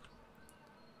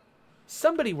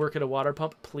 Somebody work at a water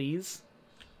pump, please.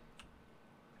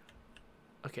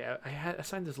 Okay, I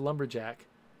assigned this lumberjack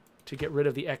to get rid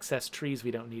of the excess trees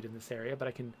we don't need in this area, but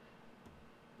I can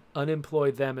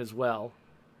unemploy them as well.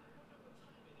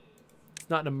 It's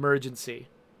not an emergency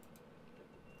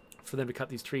for them to cut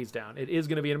these trees down. It is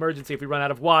going to be an emergency if we run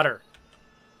out of water.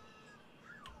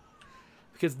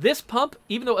 Because this pump,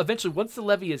 even though eventually once the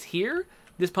levee is here,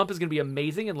 this pump is going to be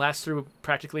amazing and last through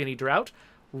practically any drought.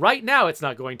 Right now it's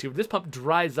not going to. This pump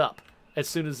dries up as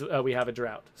soon as we have a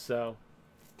drought. So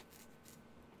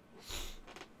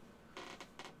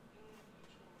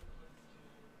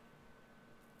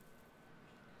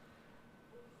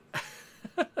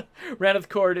Raneth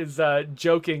Cord is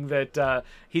joking that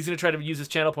he's going to try to use his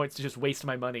channel points to just waste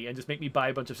my money and just make me buy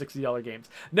a bunch of $60 games.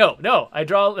 No, no,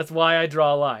 that's why I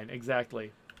draw a line.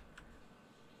 Exactly.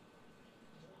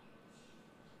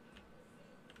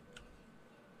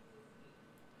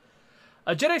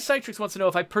 Jedi Citrix wants to know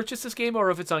if I purchased this game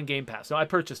or if it's on Game Pass. No, I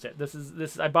purchased it.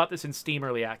 I bought this in Steam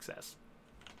Early Access.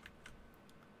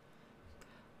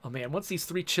 Oh man, once these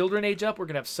 3 children age up, we're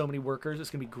going to have so many workers. It's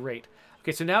going to be great.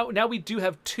 Okay, so now we do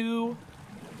have 2.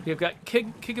 We've got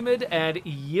Kigamid and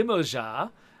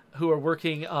Yimoja, who are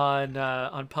working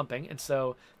on pumping, and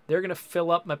so they're going to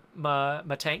fill up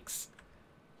my tanks.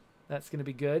 That's going to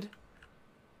be good.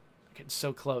 I'm getting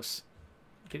so close.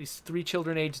 Get these 3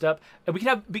 children aged up, and we can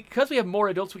have, because we have more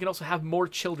adults, we can also have more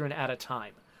children at a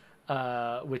time,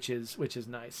 which is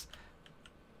nice.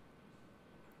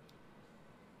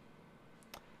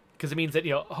 Because it means that,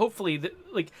 you know, hopefully,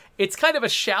 it's kind of a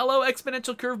shallow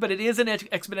exponential curve, but it is an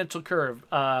exponential curve,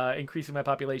 increasing my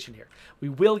population here. We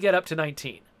will get up to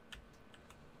 19.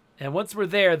 And once we're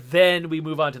there, then we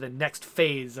move on to the next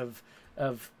phase of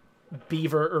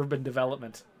beaver urban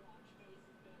development.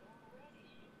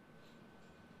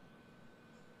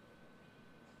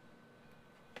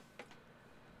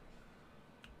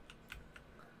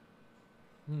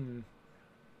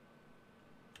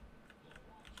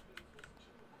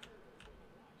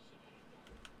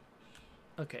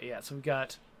 Okay, yeah, so we've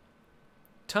got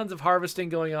tons of harvesting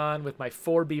going on with my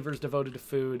 4 beavers devoted to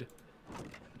food.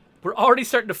 We're already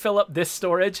starting to fill up this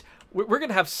storage. We're going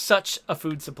to have such a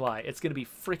food supply. It's going to be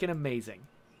freaking amazing.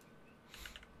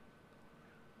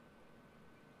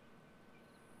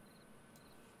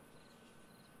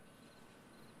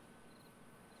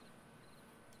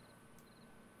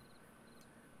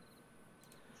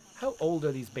 How old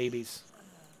are these babies?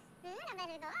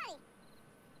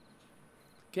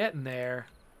 Getting there.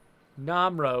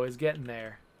 Namro is getting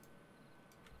there.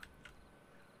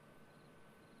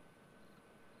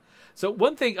 So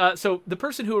one thing, so the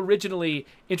person who originally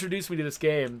introduced me to this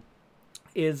game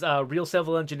is Real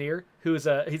Civil Engineer, he's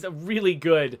a really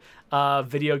good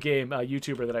video game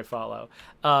YouTuber that I follow.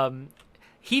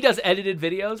 He does edited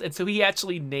videos, and so he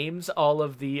actually names all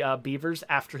of the beavers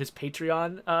after his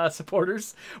Patreon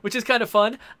supporters, which is kind of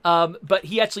fun. But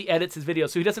he actually edits his videos,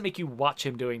 so he doesn't make you watch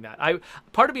him doing that.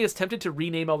 Part of me is tempted to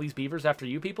rename all these beavers after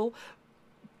you people,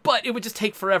 but it would just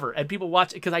take forever, and people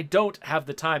watch it because I don't have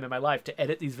the time in my life to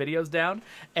edit these videos down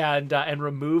and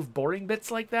remove boring bits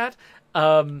like that.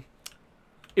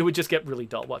 It would just get really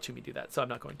dull watching me do that, so I'm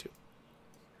not going to.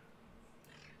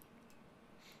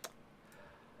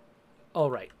 All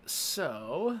right,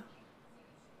 so...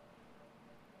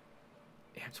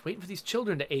 yeah, I'm just waiting for these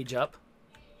children to age up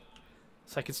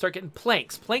so I can start getting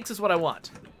planks. Planks is what I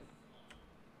want.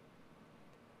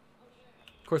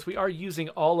 Of course, we are using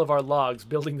all of our logs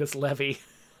building this levee.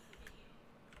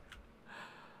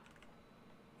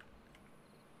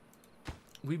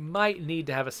 We might need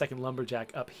to have a second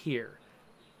lumberjack up here.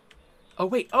 Oh,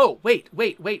 wait. Oh, wait.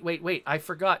 I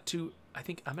forgot to... I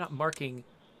think I'm not marking...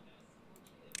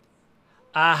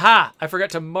 Aha! I forgot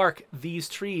to mark these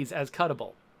trees as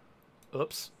cuttable.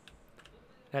 Oops.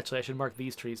 Actually, I should mark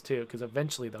these trees too, because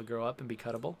eventually they'll grow up and be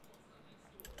cuttable.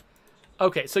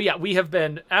 Okay, so yeah, we have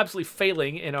been absolutely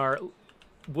failing in our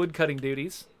wood cutting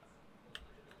duties.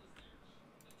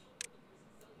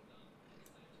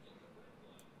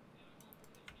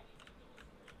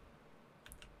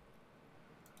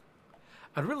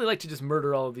 I'd really like to just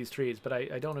murder all of these trees, but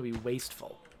I don't want to be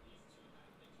wasteful.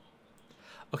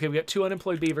 Okay, we got 2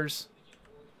 unemployed beavers.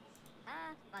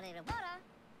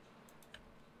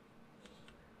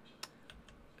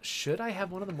 Should I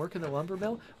have one of them work in the lumber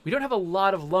mill? We don't have a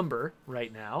lot of lumber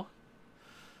right now.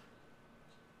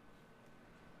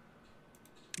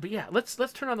 But yeah, let's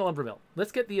turn on the lumber mill.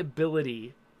 Let's get the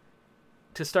ability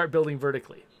to start building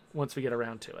vertically once we get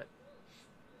around to it.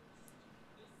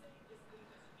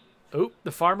 Oh,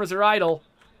 the farmers are idle.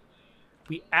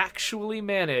 We actually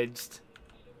managed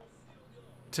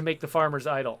to make the farmers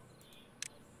idle.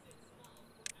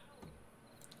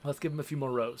 Let's give them a few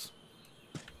more rows.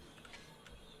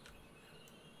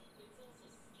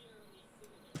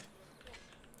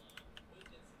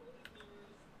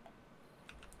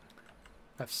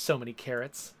 I have so many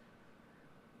carrots.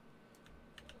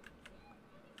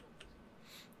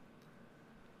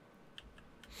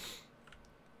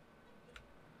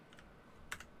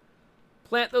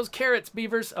 Plant those carrots,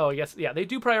 beavers. Oh, yes. Yeah, they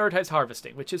do prioritize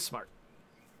harvesting, which is smart.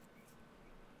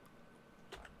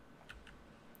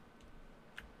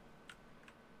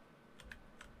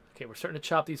 Okay, we're starting to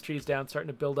chop these trees down, starting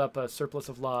to build up a surplus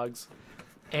of logs.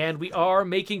 And we are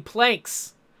making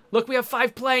planks. Look, we have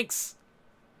 5 planks.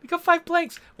 We got 5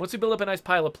 planks. Once we build up a nice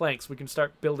pile of planks, we can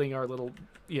start building our little,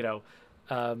 you know,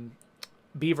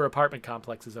 beaver apartment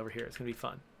complexes over here. It's going to be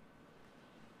fun.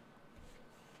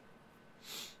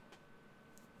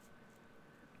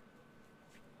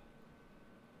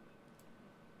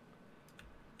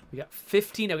 We got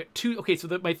 15. I got 2. Okay,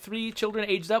 so my 3 children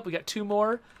aged up. We got 2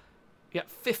 more. We got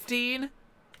 15.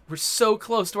 We're so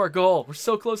close to our goal. We're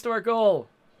so close to our goal.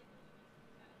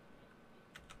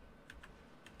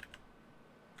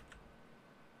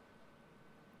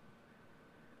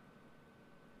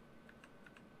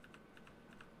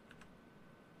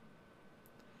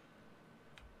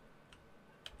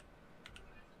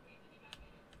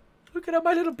 Look at all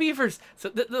my little beavers. So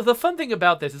the fun thing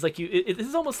about this is like this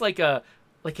is almost like an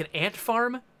ant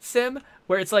farm sim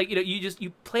where it's like, you know, you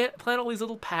plant all these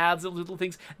little paths and little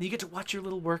things, and you get to watch your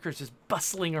little workers just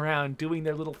bustling around doing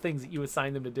their little things that you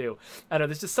assign them to do. I don't know,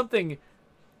 there's just something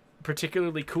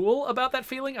particularly cool about that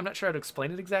feeling. I'm not sure how to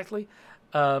explain it exactly.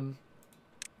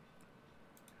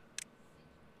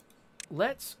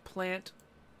 Let's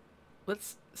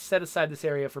set aside this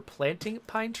area for planting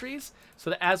pine trees so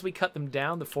that as we cut them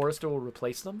down, the forester will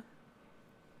replace them.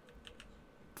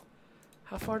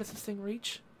 How far does this thing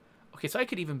reach? Okay, so I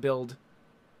could even build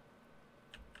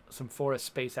some forest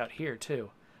space out here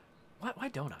too. Why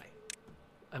don't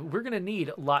I mean, we're going to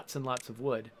need lots and lots of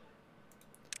wood.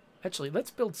 Actually,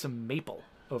 let's build some maple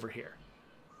over here.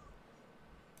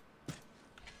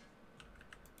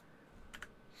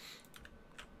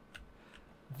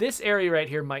 This area right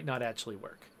here might not actually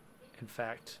work. In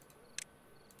fact,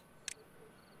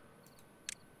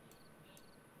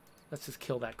 let's just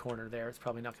kill that corner there. It's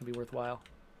probably not going to be worthwhile.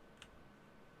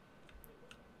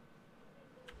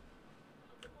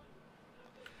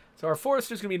 So our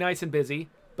forester's going to be nice and busy,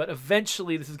 but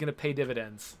eventually this is going to pay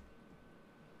dividends.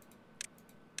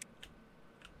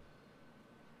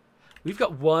 We've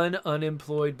got 1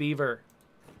 unemployed beaver.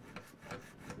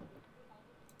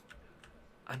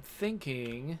 I'm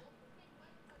thinking,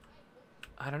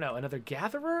 I don't know, another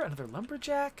gatherer, another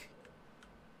lumberjack.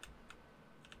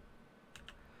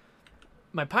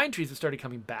 My pine trees have started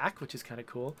coming back, which is kind of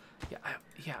cool.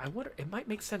 Yeah, I wonder, it might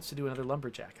make sense to do another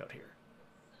lumberjack out here.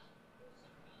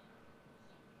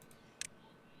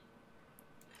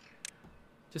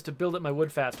 Just to build up my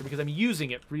wood faster, because I'm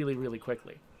using it really, really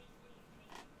quickly.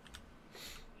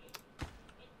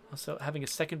 Also, having a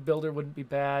second builder wouldn't be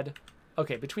bad.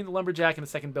 Okay, between the lumberjack and the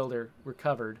second builder, we're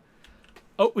covered.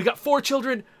 Oh, we got 4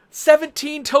 children!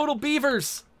 17 total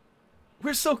beavers.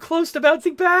 We're so close to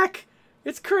bouncing back.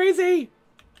 It's crazy.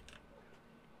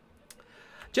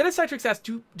 Jenna Cytrix asks,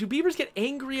 do beavers get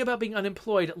angry about being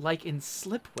unemployed like in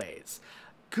slipways?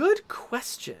 Good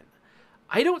question.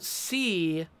 I don't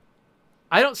see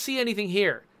anything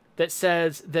here that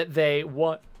says that they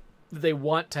want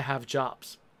to have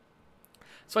jobs.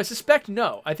 So I suspect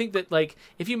no. I think that, like,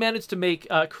 if you manage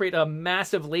to create a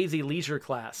massive lazy leisure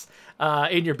class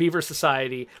in your beaver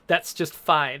society, that's just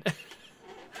fine.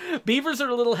 Beavers are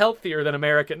a little healthier than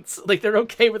Americans. Like, they're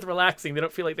okay with relaxing. They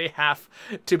don't feel like they have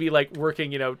to be, like,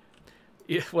 working,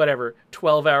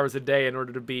 12 hours a day in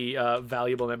order to be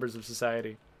valuable members of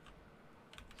society.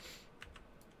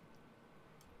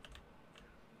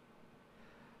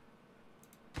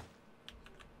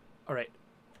 All right.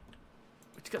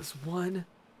 We just got this one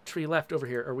tree left over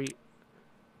here. Are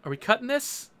we cutting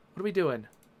this? What are we doing?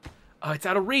 Oh, it's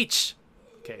out of reach.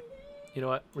 Okay. You know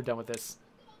what? We're done with this.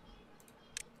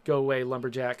 Go away,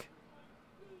 lumberjack.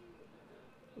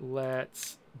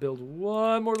 Let's build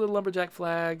one more little lumberjack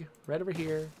flag right over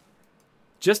here.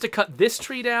 Just to cut this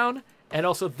tree down, and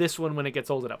also this one when it gets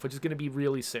old enough, which is going to be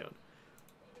really soon.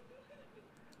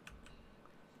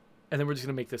 And then we're just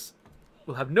going to make this...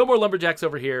 We'll have no more lumberjacks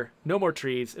over here. No more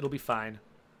trees. It'll be fine.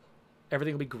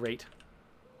 Everything will be great.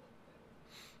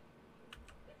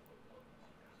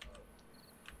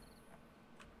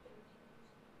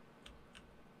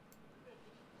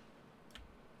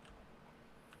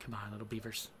 Come on, little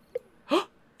beavers.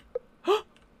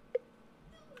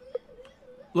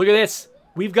 Look at this.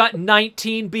 We've got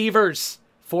 19 beavers.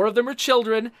 4 of them are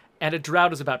children, and a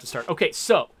drought is about to start. Okay,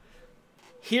 so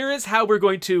here is how we're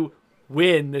going to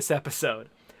win this episode.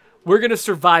 We're going to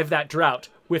survive that drought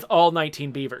with all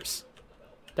 19 beavers.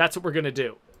 That's what we're going to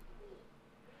do.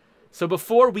 So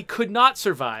before, we could not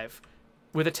survive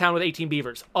with a town with 18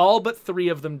 beavers. All but 3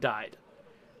 of them died.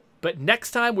 But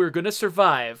next time, we're going to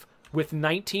survive with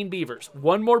 19 beavers.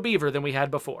 1 more beaver than we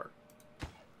had before.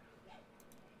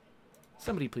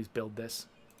 Somebody please build this.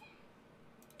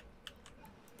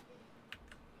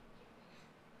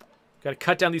 Got to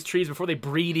cut down these trees before they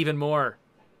breed even more.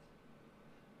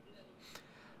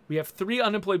 We have 3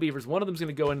 unemployed beavers. One of them's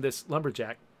going to go into this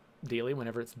lumberjack dealie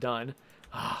whenever it's done.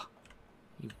 Ah,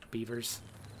 you beavers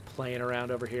playing around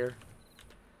over here.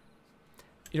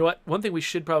 You know what? One thing we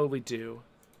should probably do.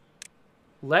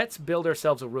 Let's build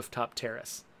ourselves a rooftop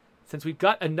terrace. Since we've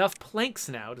got enough planks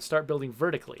now to start building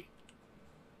vertically.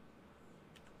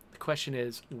 The question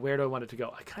is, where do I want it to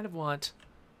go? I kind of want...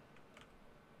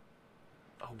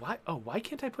 why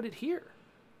can't I put it here?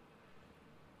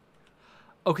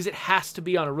 Oh, because it has to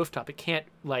be on a rooftop. It can't,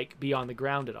 like, be on the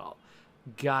ground at all.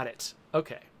 Got it.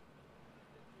 Okay.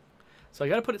 So I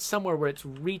got to put it somewhere where it's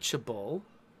reachable.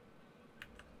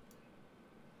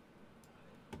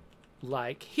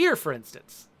 Like here, for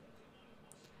instance.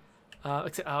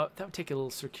 Except, that would take a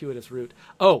little circuitous route.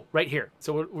 Oh, right here.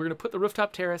 So we're going to put the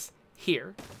rooftop terrace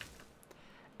here.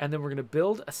 And then we're going to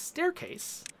build a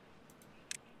staircase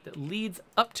that leads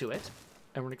up to it.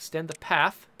 And we're going to extend the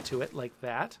path to it like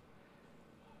that.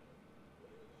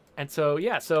 And so,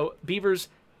 yeah, so beavers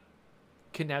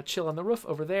can now chill on the roof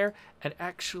over there. And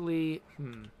actually,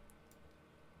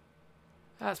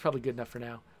 that's probably good enough for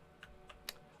now.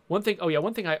 One thing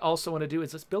I also want to do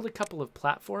is let's build a couple of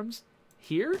platforms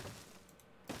here.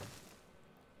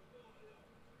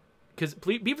 Because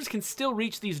beavers can still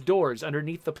reach these doors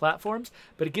underneath the platforms,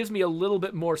 but it gives me a little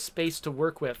bit more space to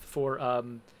work with for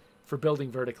building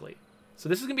vertically. So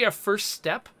this is going to be our first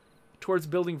step towards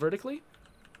building vertically.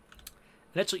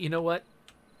 And actually, you know what?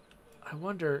 I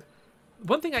wonder...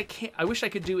 One thing I wish I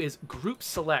could do is group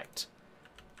select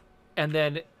and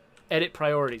then edit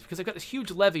priorities, because I've got this huge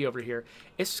levee over here.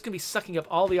 It's just going to be sucking up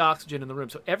all the oxygen in the room.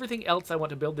 So everything else I want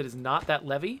to build that is not that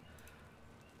levee,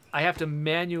 I have to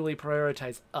manually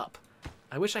prioritize up.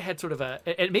 I wish I had sort of a...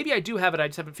 And maybe I do have it, I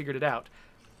just haven't figured it out.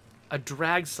 A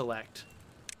drag select.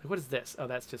 What is this? Oh,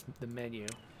 that's just the menu.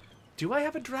 Do I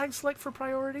have a drag select for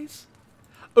priorities?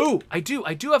 Oh, I do.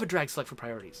 I do have a drag select for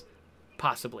priorities.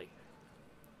 Possibly.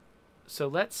 So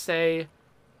let's say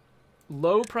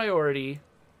low priority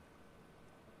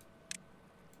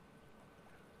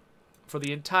for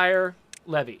the entire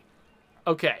levee.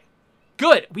 Okay.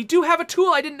 Good. We do have a tool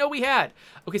I didn't know we had.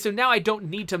 Okay, so now I don't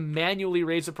need to manually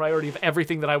raise the priority of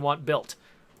everything that I want built.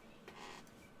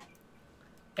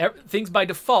 Things by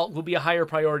default will be a higher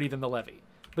priority than the levee.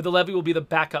 But the levee will be the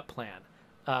backup plan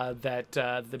that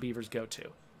the beavers go to.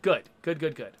 Good. Good,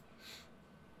 good, good.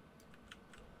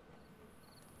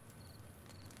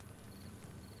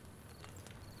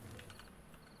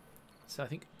 So I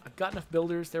think I've got enough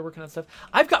builders. They're working on stuff.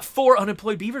 I've got 4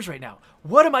 unemployed beavers right now.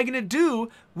 What am I going to do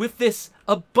with this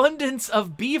abundance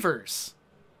of beavers?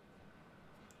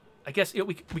 I guess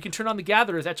we can turn on the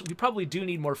gatherers. Actually, we probably do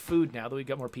need more food now that we've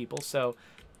got more people. So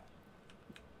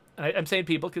I'm saying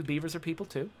people because beavers are people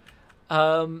too.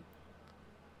 So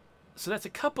that's a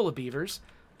couple of beavers.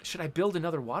 Should I build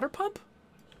another water pump?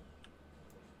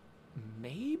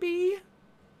 Maybe?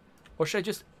 Or should I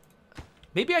just...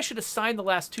 Maybe I should assign the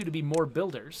last 2 to be more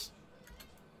builders.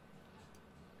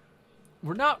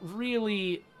 We're not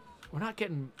really... We're not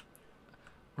getting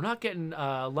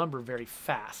lumber very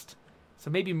fast. So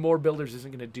maybe more builders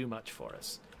isn't going to do much for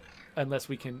us. Unless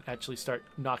we can actually start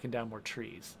knocking down more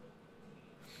trees.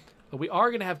 But we are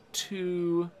going to have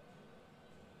 2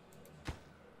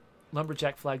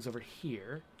 lumberjack flags over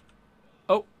here.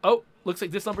 Oh, looks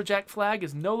like this lumberjack flag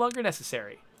is no longer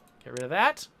necessary. Get rid of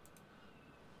that.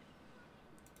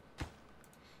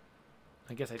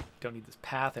 I guess I don't need this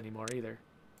path anymore either.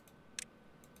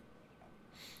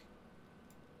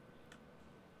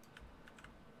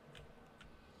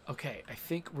 Okay, I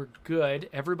think we're good.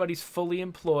 Everybody's fully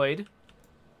employed.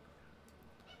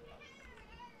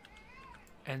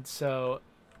 And so,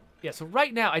 yeah, so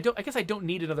right now, I guess I don't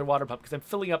need another water pump because I'm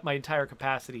filling up my entire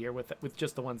capacity here with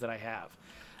just the ones that I have.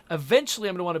 Eventually,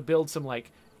 I'm going to want to build some,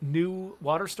 like, new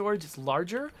water storage. It's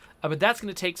larger, but that's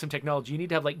going to take some technology. You need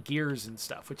to have, like, gears and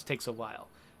stuff, which takes a while.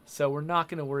 So we're not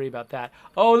going to worry about that.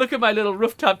 Oh, look at my little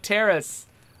rooftop terrace.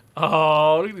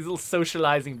 Oh, look at these little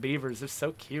socializing beavers. They're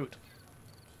so cute.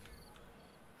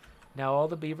 Now all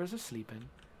the beavers are sleeping.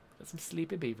 Got some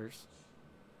sleepy beavers.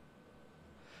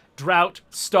 Drought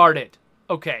started.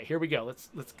 Okay, here we go.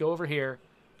 Let's go over here.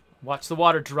 Watch the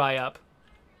water dry up.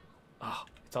 Oh,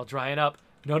 it's all drying up.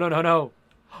 No.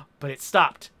 But it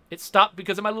stopped. It stopped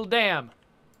because of my little dam.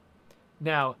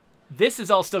 Now, this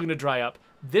is all still going to dry up.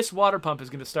 This water pump is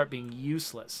going to start being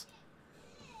useless.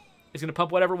 It's going to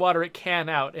pump whatever water it can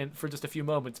out and for just a few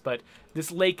moments, but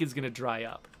this lake is going to dry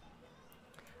up.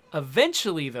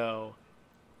 Eventually, though,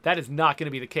 that is not going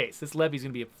to be the case. This levee is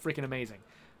going to be freaking amazing.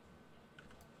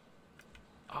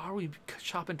 Are we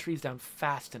chopping trees down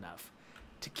fast enough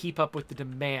to keep up with the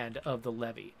demand of the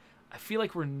levee? I feel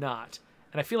like we're not.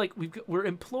 And I feel like we're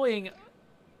employing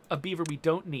a beaver we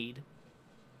don't need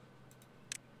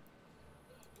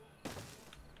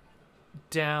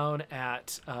down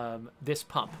at this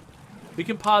pump. We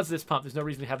can pause this pump. There's no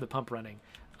reason to have the pump running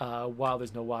while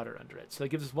there's no water under it. So that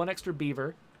gives us 1 extra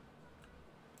beaver.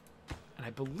 And I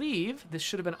believe this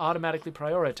should have been automatically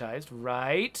prioritized,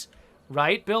 right?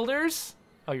 Right, builders?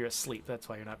 Oh, you're asleep. That's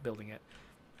why you're not building it.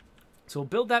 So we'll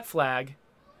build that flag.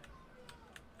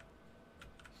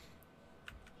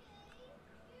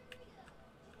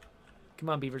 Come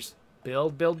on, beavers.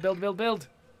 Build.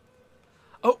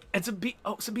 Oh, and some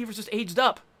beavers just aged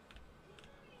up.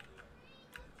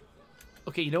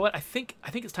 Okay, you know what? I think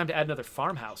it's time to add another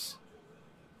farmhouse.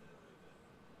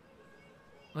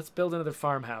 Let's build another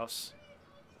farmhouse,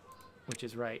 which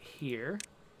is right here.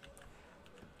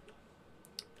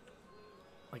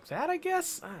 Like that, I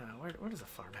guess? I don't know. Where does a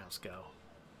farmhouse go?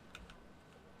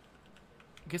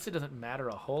 I guess it doesn't matter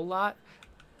a whole lot.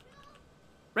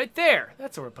 Right there!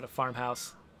 That's where we'll put a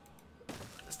farmhouse.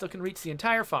 Still can reach the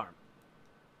entire farm.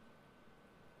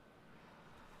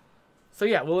 So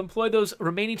yeah, we'll employ those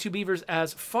remaining 2 beavers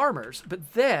as farmers,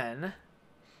 but then...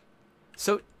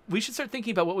 So we should start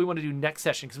thinking about what we want to do next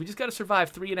session, because we just got to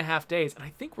survive 3.5 days, and I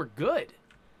think we're good.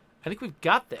 I think we've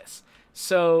got this.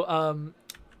 So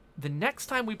the next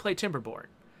time we play Timberborn,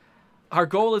 our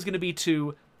goal is going to be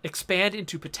to expand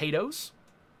into potatoes,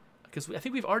 because I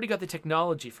think we've already got the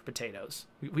technology for potatoes.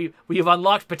 We have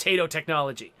unlocked potato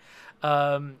technology.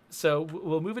 So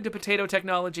we'll move into potato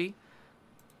technology.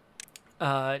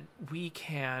 What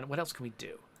else can we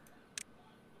do?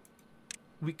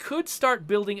 We could start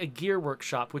building a gear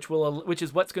workshop, which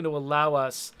is what's going to allow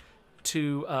us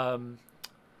to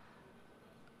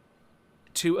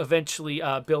eventually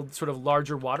build sort of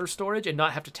larger water storage and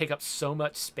not have to take up so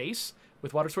much space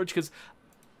with water storage, because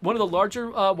one of the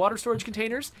larger water storage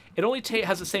containers, it only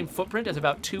has the same footprint as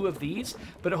about 2 of these,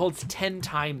 but it holds 10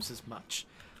 times as much.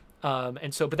 But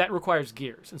that requires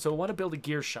gears. And so we want to build a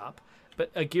gear shop,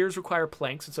 but gears require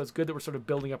planks, and so it's good that we're sort of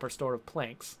building up our store of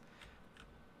planks.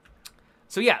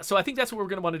 So yeah, so I think that's what we're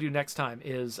going to want to do next time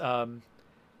is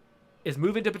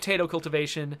move into potato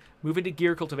cultivation, move into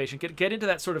gear cultivation, get into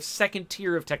that sort of second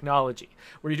tier of technology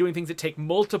where you're doing things that take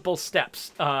multiple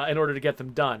steps in order to get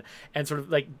them done, and sort of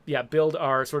like, yeah, build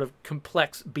our sort of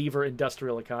complex beaver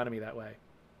industrial economy that way.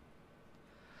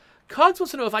 Cogs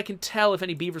wants to know if I can tell if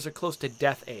any beavers are close to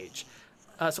death age.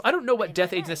 So I don't know what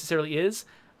death age necessarily is.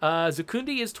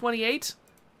 Zukundi is 28.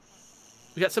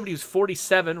 We got somebody who's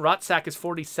 47. Rotsack is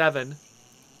 47.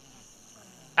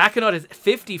 Akinaut is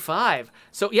 55.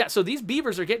 So, yeah, so these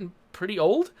beavers are getting pretty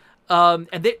old. And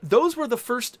those were the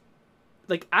first,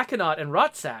 like, Akinaut and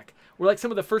Rotsack were like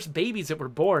some of the first babies that were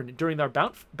born during our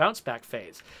bounce back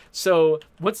phase. So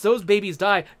once those babies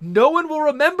die, no one will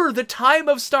remember the time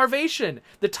of starvation,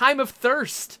 the time of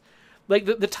thirst. Like,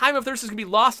 the time of thirst is going to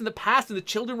be lost in the past, and the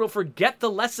children will forget the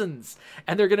lessons.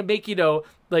 And they're going to make, you know,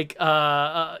 like,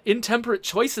 intemperate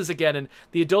choices again. And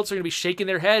the adults are going to be shaking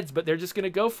their heads, but they're just going to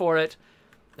go for it.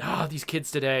 Oh, these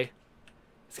kids today.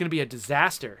 It's going to be a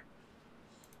disaster.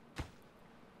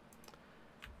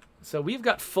 So we've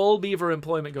got full beaver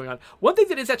employment going on. One thing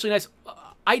that is actually nice,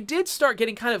 I did start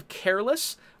getting kind of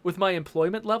careless with my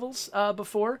employment levels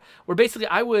before, where basically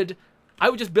I would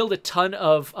just build a ton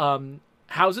of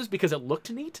houses because it looked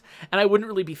neat, and I wouldn't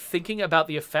really be thinking about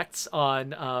the effects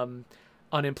on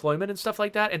employment and stuff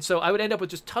like that. And so I would end up with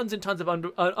just tons and tons of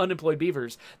unemployed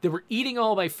beavers that were eating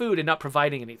all my food and not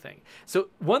providing anything. So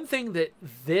one thing that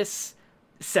this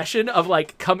session of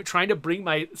like trying to bring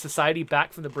my society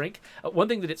back from the brink, one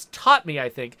thing that it's taught me, I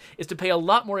think, is to pay a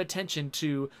lot more attention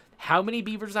to how many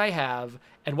beavers I have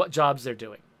and what jobs they're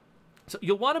doing. So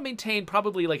you'll want to maintain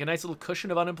probably like a nice little cushion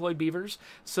of unemployed beavers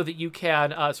so that you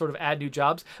can sort of add new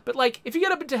jobs. But like if you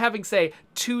get up into having, say,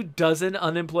 24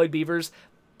 unemployed beavers,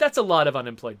 that's a lot of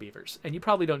unemployed beavers, and you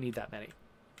probably don't need that many.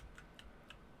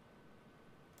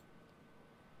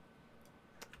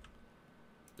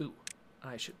 Ooh,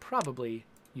 I should probably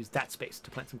use that space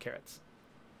to plant some carrots.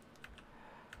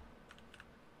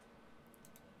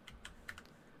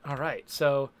 All right,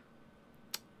 so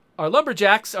our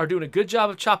lumberjacks are doing a good job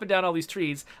of chopping down all these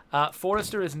trees.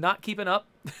 Forester is not keeping up,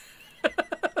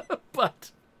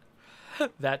 but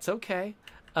that's okay.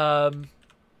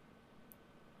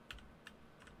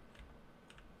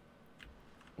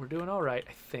 We're doing all right,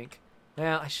 I think.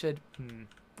 Well, I should...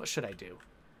 what should I do?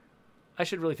 I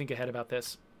should really think ahead about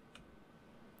this.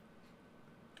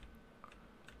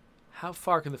 How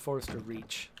far can the forester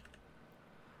reach?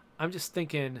 I'm just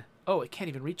thinking... Oh, it can't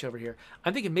even reach over here.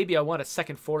 I'm thinking maybe I want a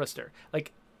second forester.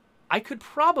 Like, I could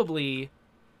probably...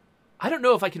 I don't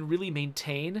know if I can really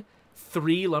maintain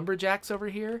 3 lumberjacks over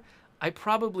here. I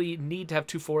probably need to have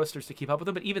 2 foresters to keep up with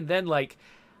them. But even then, like...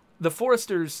 The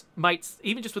foresters might,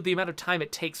 even just with the amount of time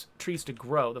it takes trees to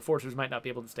grow, the foresters might not be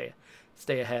able to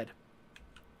stay ahead.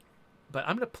 But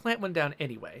I'm going to plant one down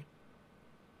anyway.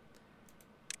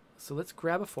 So let's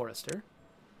grab a forester.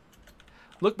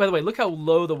 Look, by the way, look how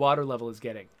low the water level is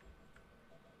getting.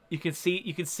 You can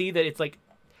see that it's like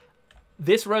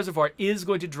this reservoir is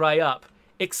going to dry up,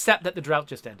 except that the drought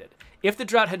just ended. If the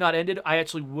drought had not ended, I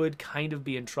actually would kind of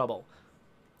be in trouble.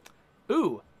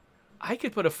 Ooh, I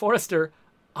could put a forester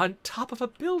on top of a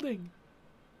building.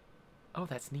 Oh,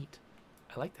 that's neat.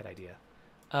 I like that idea.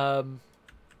 So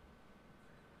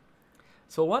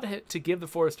I want to give the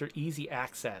forester easy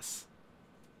access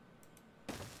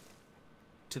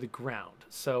to the ground.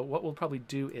 So what we'll probably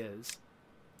do is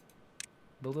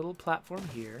the little platform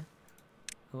here,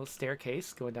 a little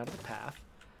staircase going down to the path.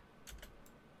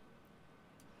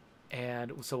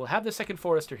 And so we'll have the second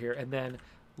forester here, and then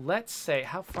let's say,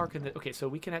 how far can the... Okay, so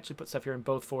we can actually put stuff here and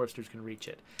both foresters can reach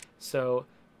it. So,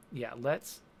 yeah,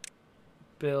 let's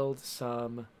build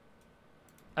some...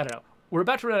 I don't know. We're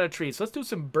about to run out of trees, so let's do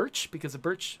some birch, because the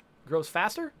birch grows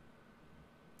faster.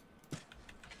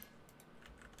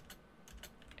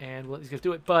 And we'll let these guys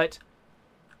do it, but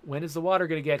when is the water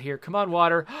going to get here? Come on,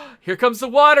 water. Here comes the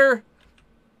water!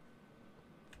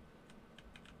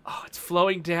 Oh, it's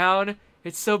flowing down.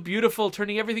 It's so beautiful,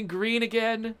 turning everything green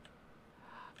again.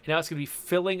 Now it's going to be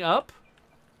filling up.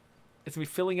 It's going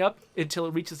to be filling up until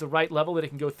it reaches the right level that it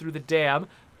can go through the dam.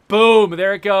 Boom!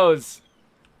 There it goes.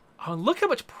 Oh, and look how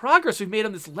much progress we've made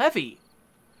on this levee.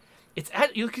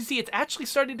 You can see it's actually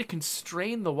starting to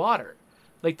constrain the water.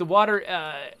 Like the water,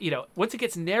 you know, once it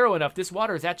gets narrow enough, this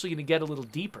water is actually going to get a little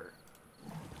deeper.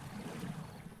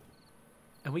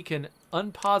 And we can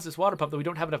unpause this water pump, though we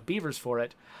don't have enough beavers for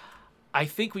it. I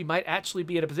think we might actually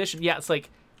be in a position... Yeah, it's like...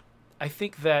 I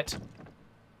think that...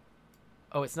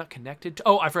 Oh, it's not connected to...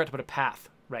 Oh, I forgot to put a path.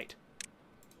 Right.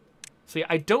 So yeah,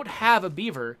 I don't have a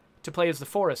beaver to play as the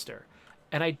forester.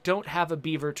 And I don't have a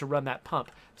beaver to run that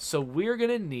pump. So we're going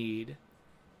to need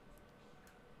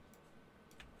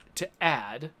to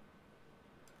add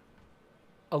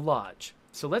a lodge.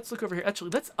 So let's look over here. Actually,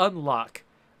 let's unlock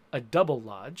a double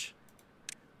lodge.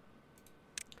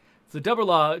 So the double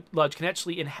lodge can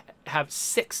actually have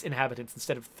 6 inhabitants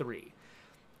instead of 3.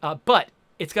 But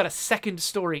it's got a second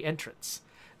story entrance.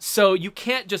 So you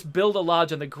can't just build a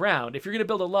lodge on the ground. If you're going to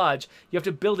build a lodge, you have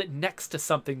to build it next to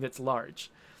something that's large.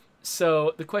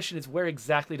 So the question is, where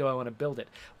exactly do I want to build it?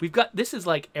 We've got, this is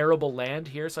like arable land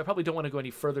here, so I probably don't want to go any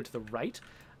further to the right.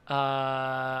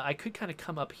 I could kind of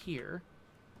come up here.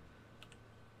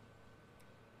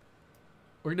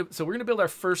 So we're gonna build our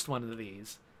first one of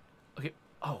these. Okay.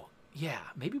 Oh yeah,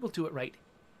 maybe we'll do it right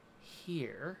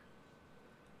here.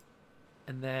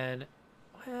 And then,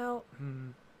 well,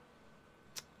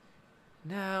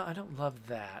 no, I don't love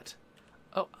that.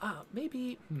 Oh,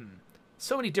 maybe,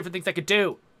 so many different things I could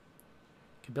do.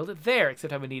 I can build it there,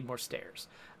 except I would need more stairs.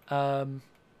 I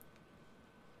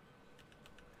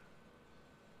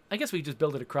guess we could just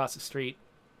build it across the street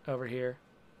over here.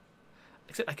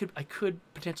 Except I could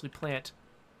potentially plant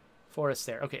forests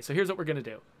there. Okay, so here's what we're gonna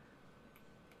do.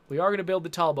 We are gonna build the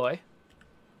tall boy.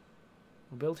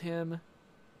 We'll build him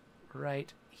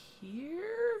right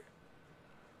here.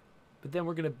 But then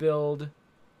we're gonna build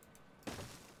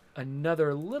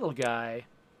another little guy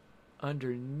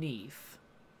underneath.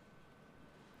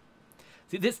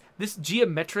 See, this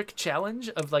geometric challenge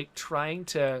of like trying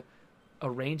to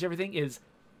arrange everything is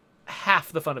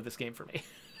half the fun of this game for me.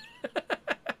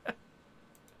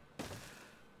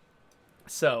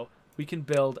 So we can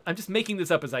build, I'm just making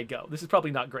this up as I go. This is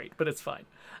probably not great, but it's fine.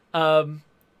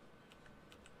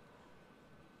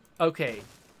 Okay.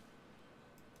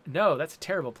 No, that's a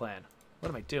terrible plan. What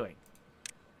am I doing?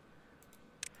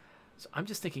 So I'm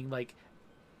just thinking, like,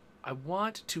 I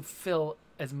want to fill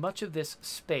as much of this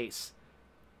space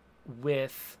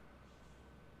with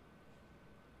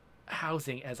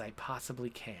housing as I possibly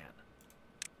can.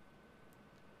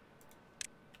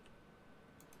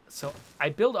 So I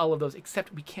build all of those,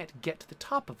 except we can't get to the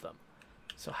top of them.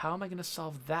 So how am I going to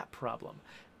solve that problem?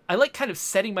 I like kind of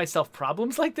setting myself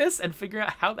problems like this and figuring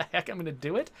out how the heck I'm going to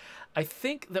do it. I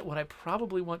think that what I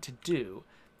probably want to do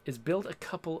is build a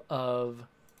couple of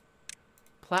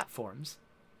platforms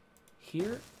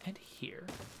here and here.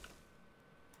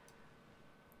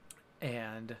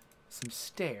 And some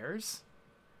stairs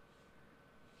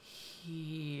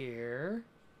here.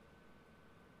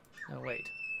 Oh, wait.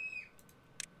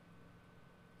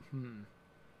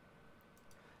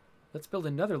 Let's build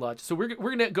another lodge. So we're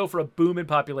going to go for a boom in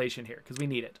population here because we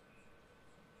need it.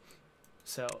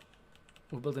 So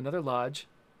we'll build another lodge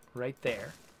right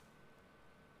there.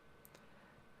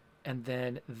 And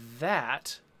then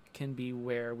that can be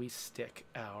where we stick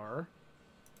our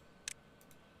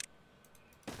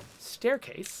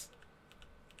staircase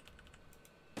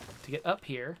to get up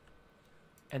here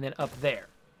and then up there.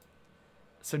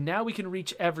 So now we can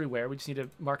reach everywhere. We just need to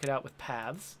mark it out with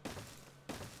paths.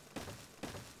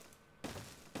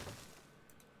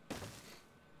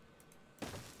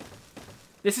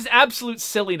 This is absolute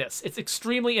silliness. It's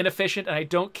extremely inefficient, and I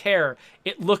don't care.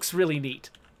 It looks really neat,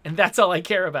 and that's all I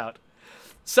care about.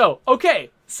 So,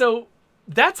 okay, so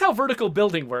that's how vertical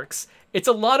building works. It's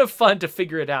a lot of fun to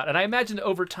figure it out, and I imagine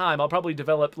over time I'll probably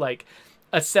develop, like,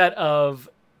 a set of,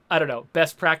 I don't know,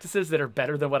 best practices that are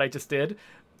better than what I just did,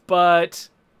 but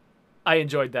I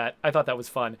enjoyed that. I thought that was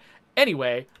fun.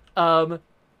 Anyway,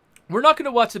 we're not going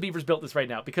to watch the beavers build this right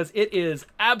now because it is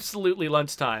absolutely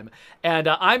lunchtime, and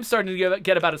I'm starting to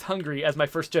get about as hungry as my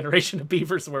first generation of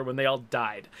beavers were when they all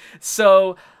died.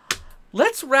 So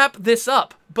let's wrap this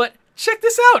up. But check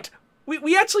this out.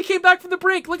 We actually came back from the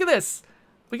brink. Look at this.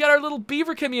 We got our little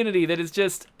beaver community that is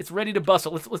just, it's ready to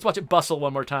bustle. Let's watch it bustle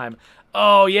one more time.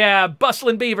 Oh yeah,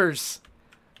 bustling beavers.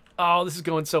 Oh, this is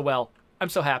going so well. I'm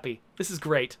so happy. This is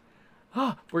great.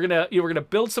 Oh, we're gonna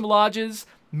build some lodges.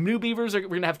 New beavers we're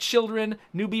gonna have children.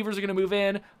 New beavers are gonna move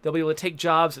in. They'll be able to take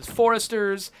jobs as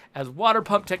foresters, as water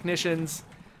pump technicians,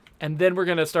 and then we're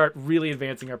gonna start really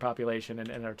advancing our population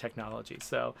and our technology.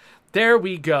 So there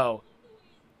we go.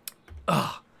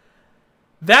 Oh,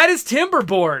 that is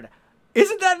Timberborn.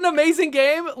 Isn't that an amazing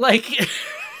game? Like,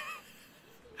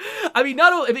 I mean,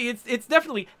 not only, I mean, it's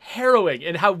definitely harrowing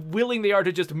in how willing they are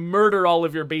to just murder all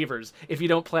of your beavers if you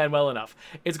don't plan well enough.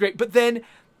 It's great, but then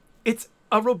it's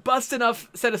a robust enough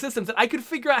set of systems that I could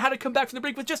figure out how to come back from the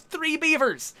brink with just 3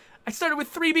 beavers. I started with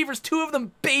 3 beavers, 2 of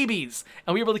them babies,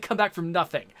 and we were able to come back from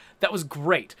nothing. That was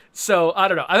great. So, I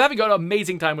don't know. I'm having an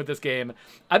amazing time with this game.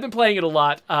 I've been playing it a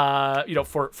lot, you know,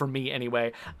 for me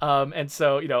anyway. And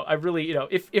so, you know, I really, you know,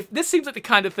 if this seems like the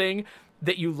kind of thing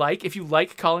that you like, if you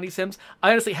like colony sims,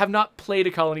 I honestly have not played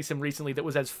a colony sim recently that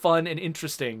was as fun and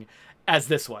interesting as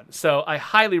this one. So I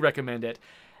highly recommend it.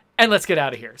 And let's get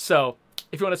out of here. So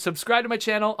if you want to subscribe to my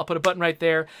channel, I'll put a button right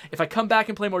there. If I come back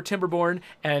and play more Timberborn,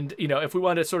 and, you know, if we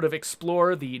want to sort of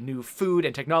explore the new food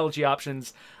and technology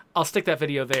options, I'll stick that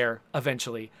video there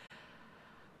eventually.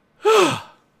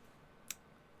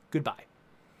 Goodbye.